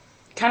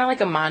of like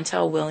a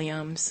Montel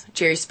Williams,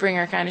 Jerry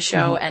Springer kind of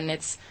show, and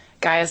it's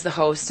Gaia's the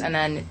host, and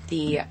then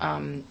the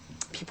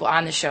people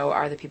on the show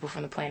are the people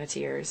from the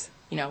Planeteers,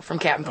 from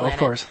Captain Planet. Of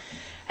course.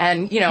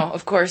 And,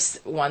 of course,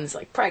 one's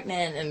like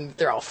pregnant, and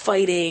they're all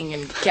fighting,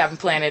 and Captain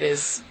Planet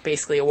is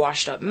basically a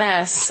washed-up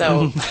mess,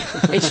 so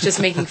it's just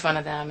making fun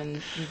of them,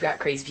 and you've got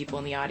crazy people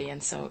in the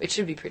audience, so it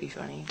should be pretty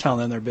funny. Telling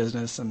them their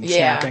business and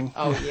snapping.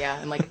 Oh, yeah.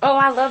 And like, oh,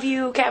 I love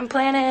you, Captain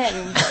Planet,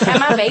 and have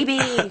my baby,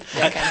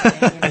 that kind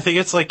of thing. I think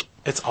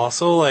it's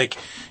also like,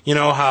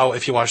 how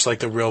if you watch like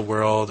The Real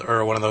World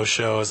or one of those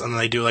shows, and then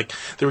they do like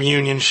the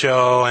reunion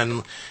show,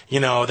 and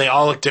they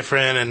all look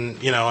different,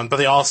 and but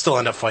they all still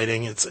end up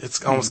fighting.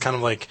 It's almost kind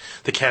of like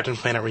the Captain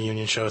Planet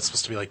reunion show. It's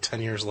supposed to be like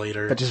 10 years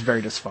later, but just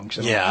very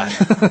dysfunctional. Yeah.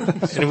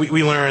 And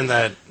we learned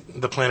that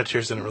the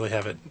Planeteers didn't really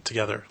have it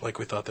together like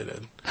we thought they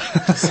did.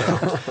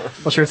 So.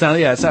 Well, sure.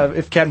 So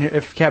if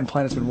Captain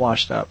Planet's been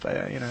washed up,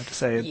 to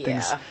say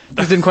things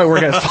didn't quite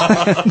work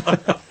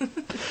out.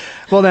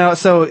 Well, now,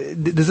 so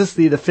is this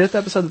the fifth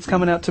episode that's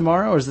coming out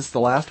tomorrow, or is this the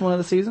last one of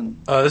the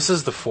season? This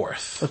is the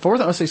fourth. The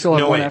fourth? Oh, so you still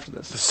have one after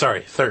this.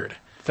 Sorry, third.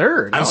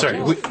 Third? I'm sorry.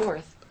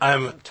 Fourth.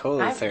 I'm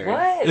totally third.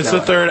 What? It's the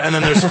third, and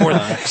then there's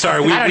fourth.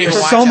 Sorry,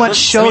 there's so much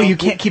show you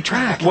can't keep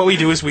track. What we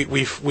do is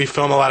we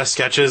film a lot of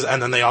sketches, and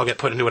then they all get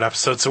put into an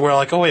episode. So we're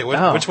like, oh wait,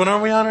 which one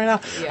are we on right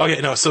now? Yeah. Okay,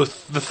 no. So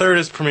the third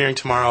is premiering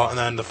tomorrow, and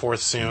then the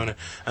fourth soon,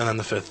 and then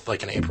the fifth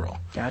like in April.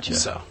 Gotcha.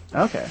 So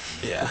okay,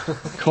 yeah,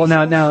 cool.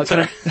 Now,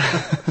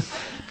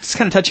 just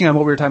kind of touching on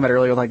what we were talking about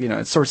earlier, like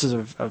sources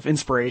of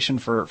inspiration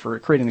for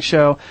creating the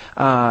show.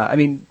 I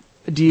mean,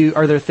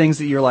 are there things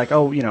that you're like,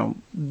 oh,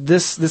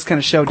 this kind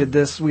of show did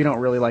this, we don't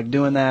really like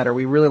doing that, or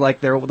we really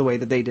like the way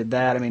that they did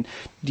that? I mean,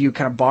 do you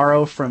kind of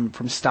borrow from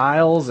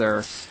styles,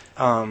 or?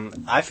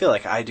 I feel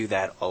like I do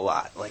that a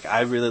lot. Like,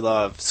 I really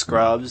love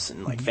Scrubs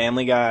and like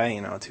Family Guy,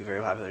 two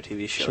very popular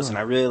TV shows, sure. And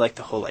I really like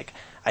the whole like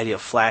idea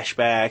of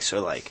flashbacks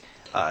or like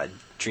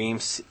dream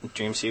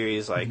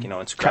series, like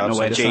in Scrubs,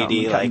 like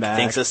JD like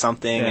thinks of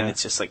something, and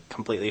it's just like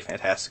completely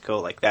fantastical.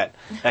 Like that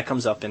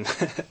comes up in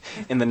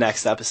in the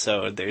next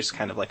episode. There's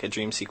kind of like a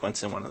dream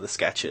sequence in one of the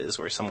sketches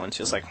where someone's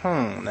just like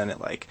and then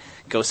it like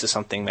goes to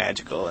something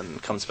magical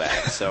and comes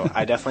back. So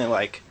I definitely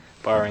like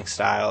borrowing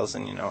styles,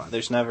 and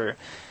there's never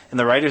in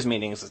the writers'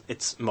 meetings,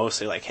 it's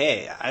mostly like,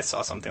 hey, I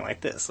saw something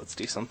like this, let's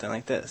do something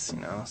like this,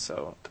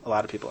 So a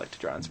lot of people like to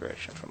draw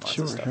inspiration from lots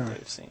of stuff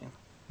they've seen.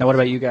 Now, what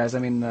about you guys? I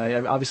mean,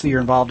 obviously you're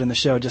involved in the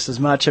show just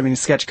as much. I mean,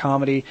 sketch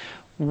comedy.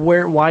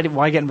 Why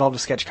get involved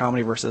with sketch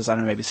comedy versus, I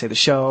don't know, maybe say the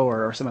show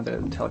or some of the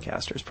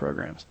Telecasters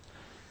programs?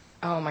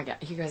 Oh my god,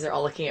 you guys are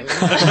all looking at me.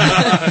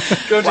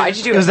 Why'd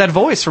you do it? It was that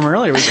voice from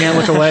earlier. We can't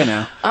look away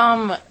now.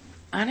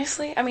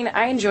 Honestly, I mean,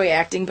 I enjoy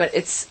acting, but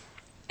it's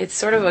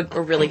sort of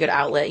a really good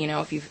outlet, you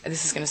know,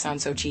 this is going to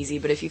sound so cheesy,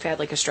 but if you've had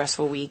like a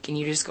stressful week and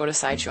you just go to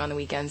Sideshow on the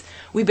weekends,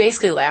 we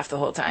basically laugh the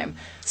whole time.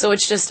 So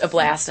it's just a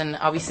blast, and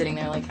I'll be sitting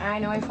there like, I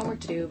know I have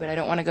homework to do, but I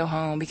don't want to go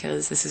home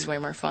because this is way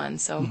more fun.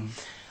 So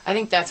I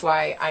think that's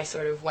why I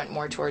sort of went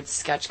more towards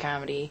sketch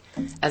comedy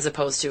as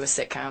opposed to a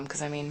sitcom,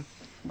 because I mean,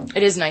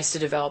 it is nice to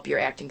develop your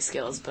acting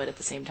skills, but at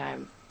the same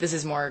time, this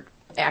is more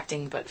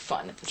acting but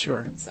fun at the same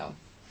time. So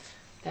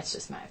that's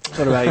just my opinion.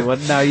 What about you? What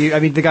now? I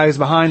mean, the guy who's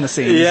behind the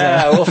scenes.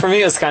 Yeah, well, for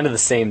me, it was kind of the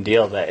same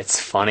deal. That it's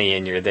funny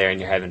and you're there and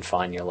you're having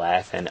fun, you're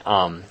laughing.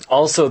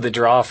 Also, the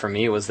draw for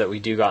me was that we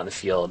do go out in the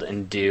field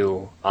and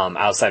do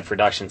outside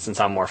production, since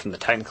I'm more from the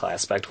technical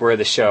aspect, where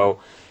the show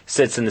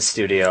sits in the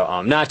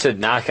studio. Not to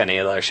knock on any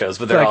of the other shows,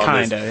 but they're all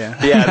kind of,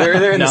 yeah. Yeah,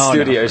 they're in the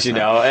studios, you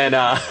know, and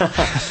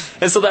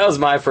and so that was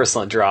my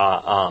personal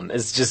draw.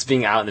 Is just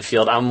being out in the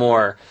field. I'm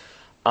more.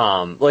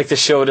 Like the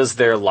show does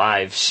their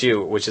live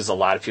shoot, which is a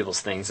lot of people's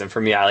things, and for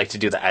me, I like to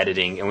do the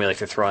editing, and we like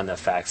to throw in the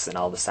effects and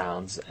all the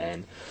sounds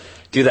and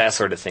do that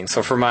sort of thing.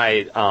 So for my,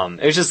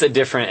 it was just a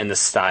different in the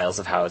styles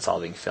of how it's all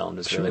being filmed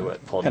is really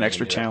what pulled me. An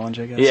extra challenge,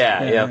 I guess.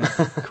 Yeah.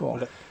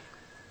 Cool.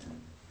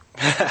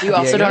 You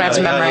also don't have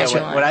to memorize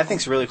your lines. What I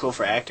think is really cool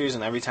for actors,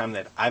 and every time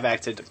that I've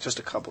acted, just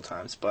a couple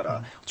times, but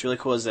what's really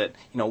cool is that,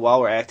 you know,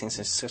 while we're acting,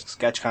 since it's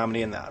sketch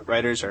comedy and the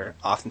writers are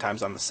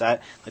oftentimes on the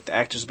set, like the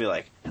actors will be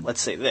like,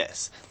 let's say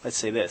this,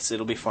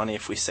 it'll be funny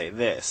if we say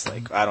this.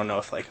 Like, I don't know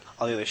if like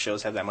all the other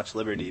shows have that much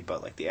liberty,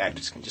 but like the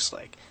actors can just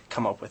like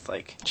come up with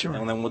like, sure.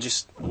 And then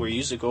we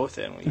usually go with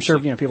it. And I'm sure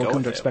people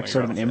come to expect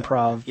sort of an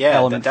improv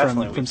element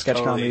from sketch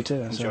comedy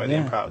too. Enjoy the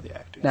improv of the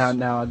actors.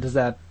 Now, is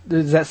that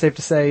safe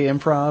to say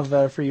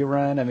improv for you,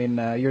 Ryan? I mean,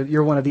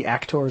 you're one of the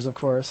actors, of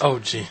course. Oh,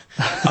 gee.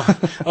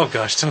 Oh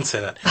gosh, don't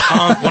say that.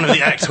 One of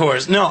the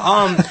actors. No,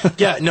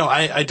 yeah, no,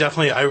 I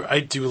definitely, I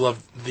do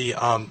love the,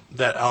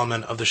 that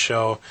element of the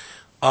show.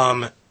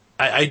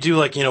 I do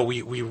like, you know,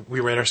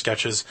 we write our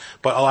sketches,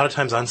 but a lot of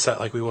times on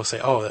set, like, we will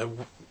say,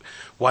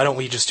 why don't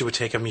we just do a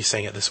take of me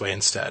saying it this way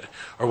instead?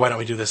 Or why don't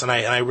we do this? And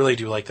I really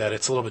do like that.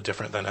 It's a little bit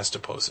different than as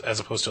opposed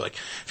to like,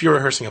 if you're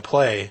rehearsing a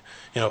play,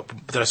 you know,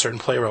 that a certain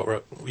playwright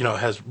wrote, you know,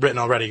 has written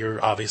already,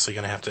 you're obviously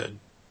going to have to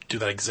do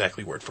that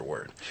exactly word for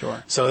word.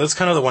 Sure. So that's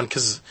kind of the one,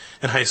 because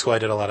in high school I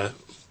did a lot of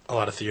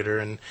theater,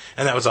 and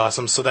that was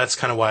awesome. So that's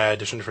kind of why I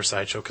auditioned for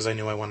Sideshow, because I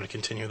knew I wanted to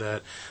continue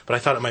that. But I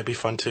thought it might be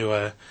fun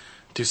to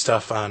do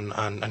stuff on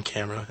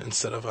camera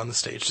instead of on the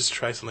stage, just to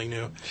try something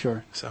new.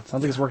 Sure. So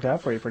sounds like it's worked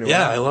out for you pretty well.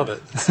 Yeah, I love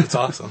it. It's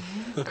awesome.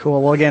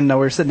 Cool. Well, again,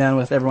 we're sitting down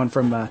with everyone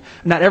from,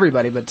 not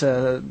everybody, but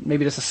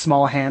maybe just a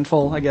small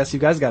handful. I guess you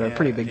guys got a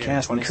pretty big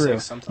cast and crew.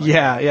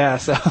 Yeah.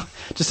 So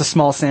just a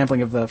small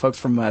sampling of the folks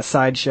from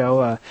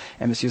Sideshow,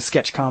 MSU's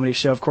sketch comedy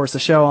show. Of course, the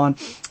show on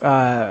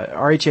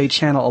RHA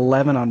Channel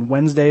 11 on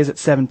Wednesdays at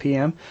 7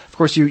 p.m. Of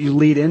course, you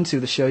lead into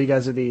the show. You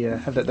guys are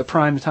have the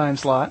prime time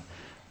slot.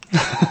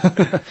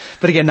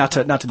 But again, not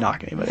to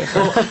knock anybody.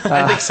 Well,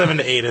 I think 7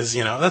 to 8 is,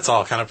 you know, that's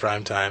all kind of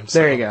prime time. So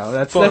there you go.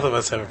 That's both of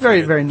us have a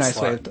very, very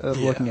nice way of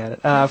looking at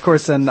it. Of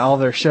course, and all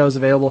their shows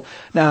available.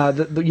 Now,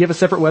 you have a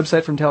separate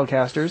website from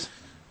Telecasters.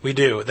 We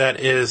do. That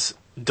is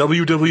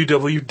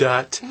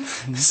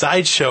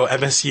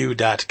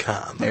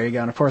www.sideshowmsu.com. There you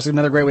go. And of course,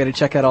 another great way to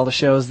check out all the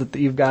shows that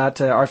you've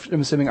got, I'm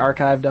assuming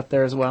archived up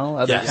there as well,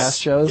 other past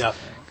shows. Yep.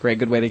 Great,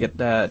 good way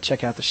to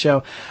check out the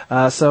show.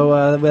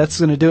 So that's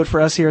going to do it for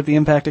us here at the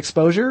Impact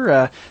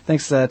Exposure.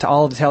 Thanks to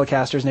all of the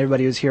Telecasters and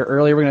everybody who's here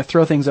earlier. We're going to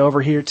throw things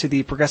over here to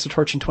the Progressive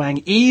Torch and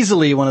Twang,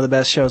 easily one of the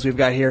best shows we've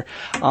got here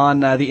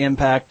on the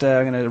Impact.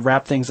 I'm going to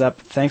wrap things up.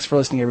 Thanks for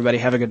listening, everybody.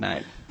 Have a good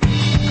night.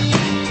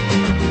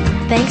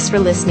 Thanks for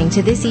listening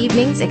to this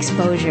evening's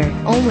Exposure,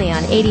 only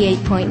on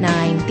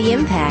 88.9 The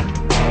Impact.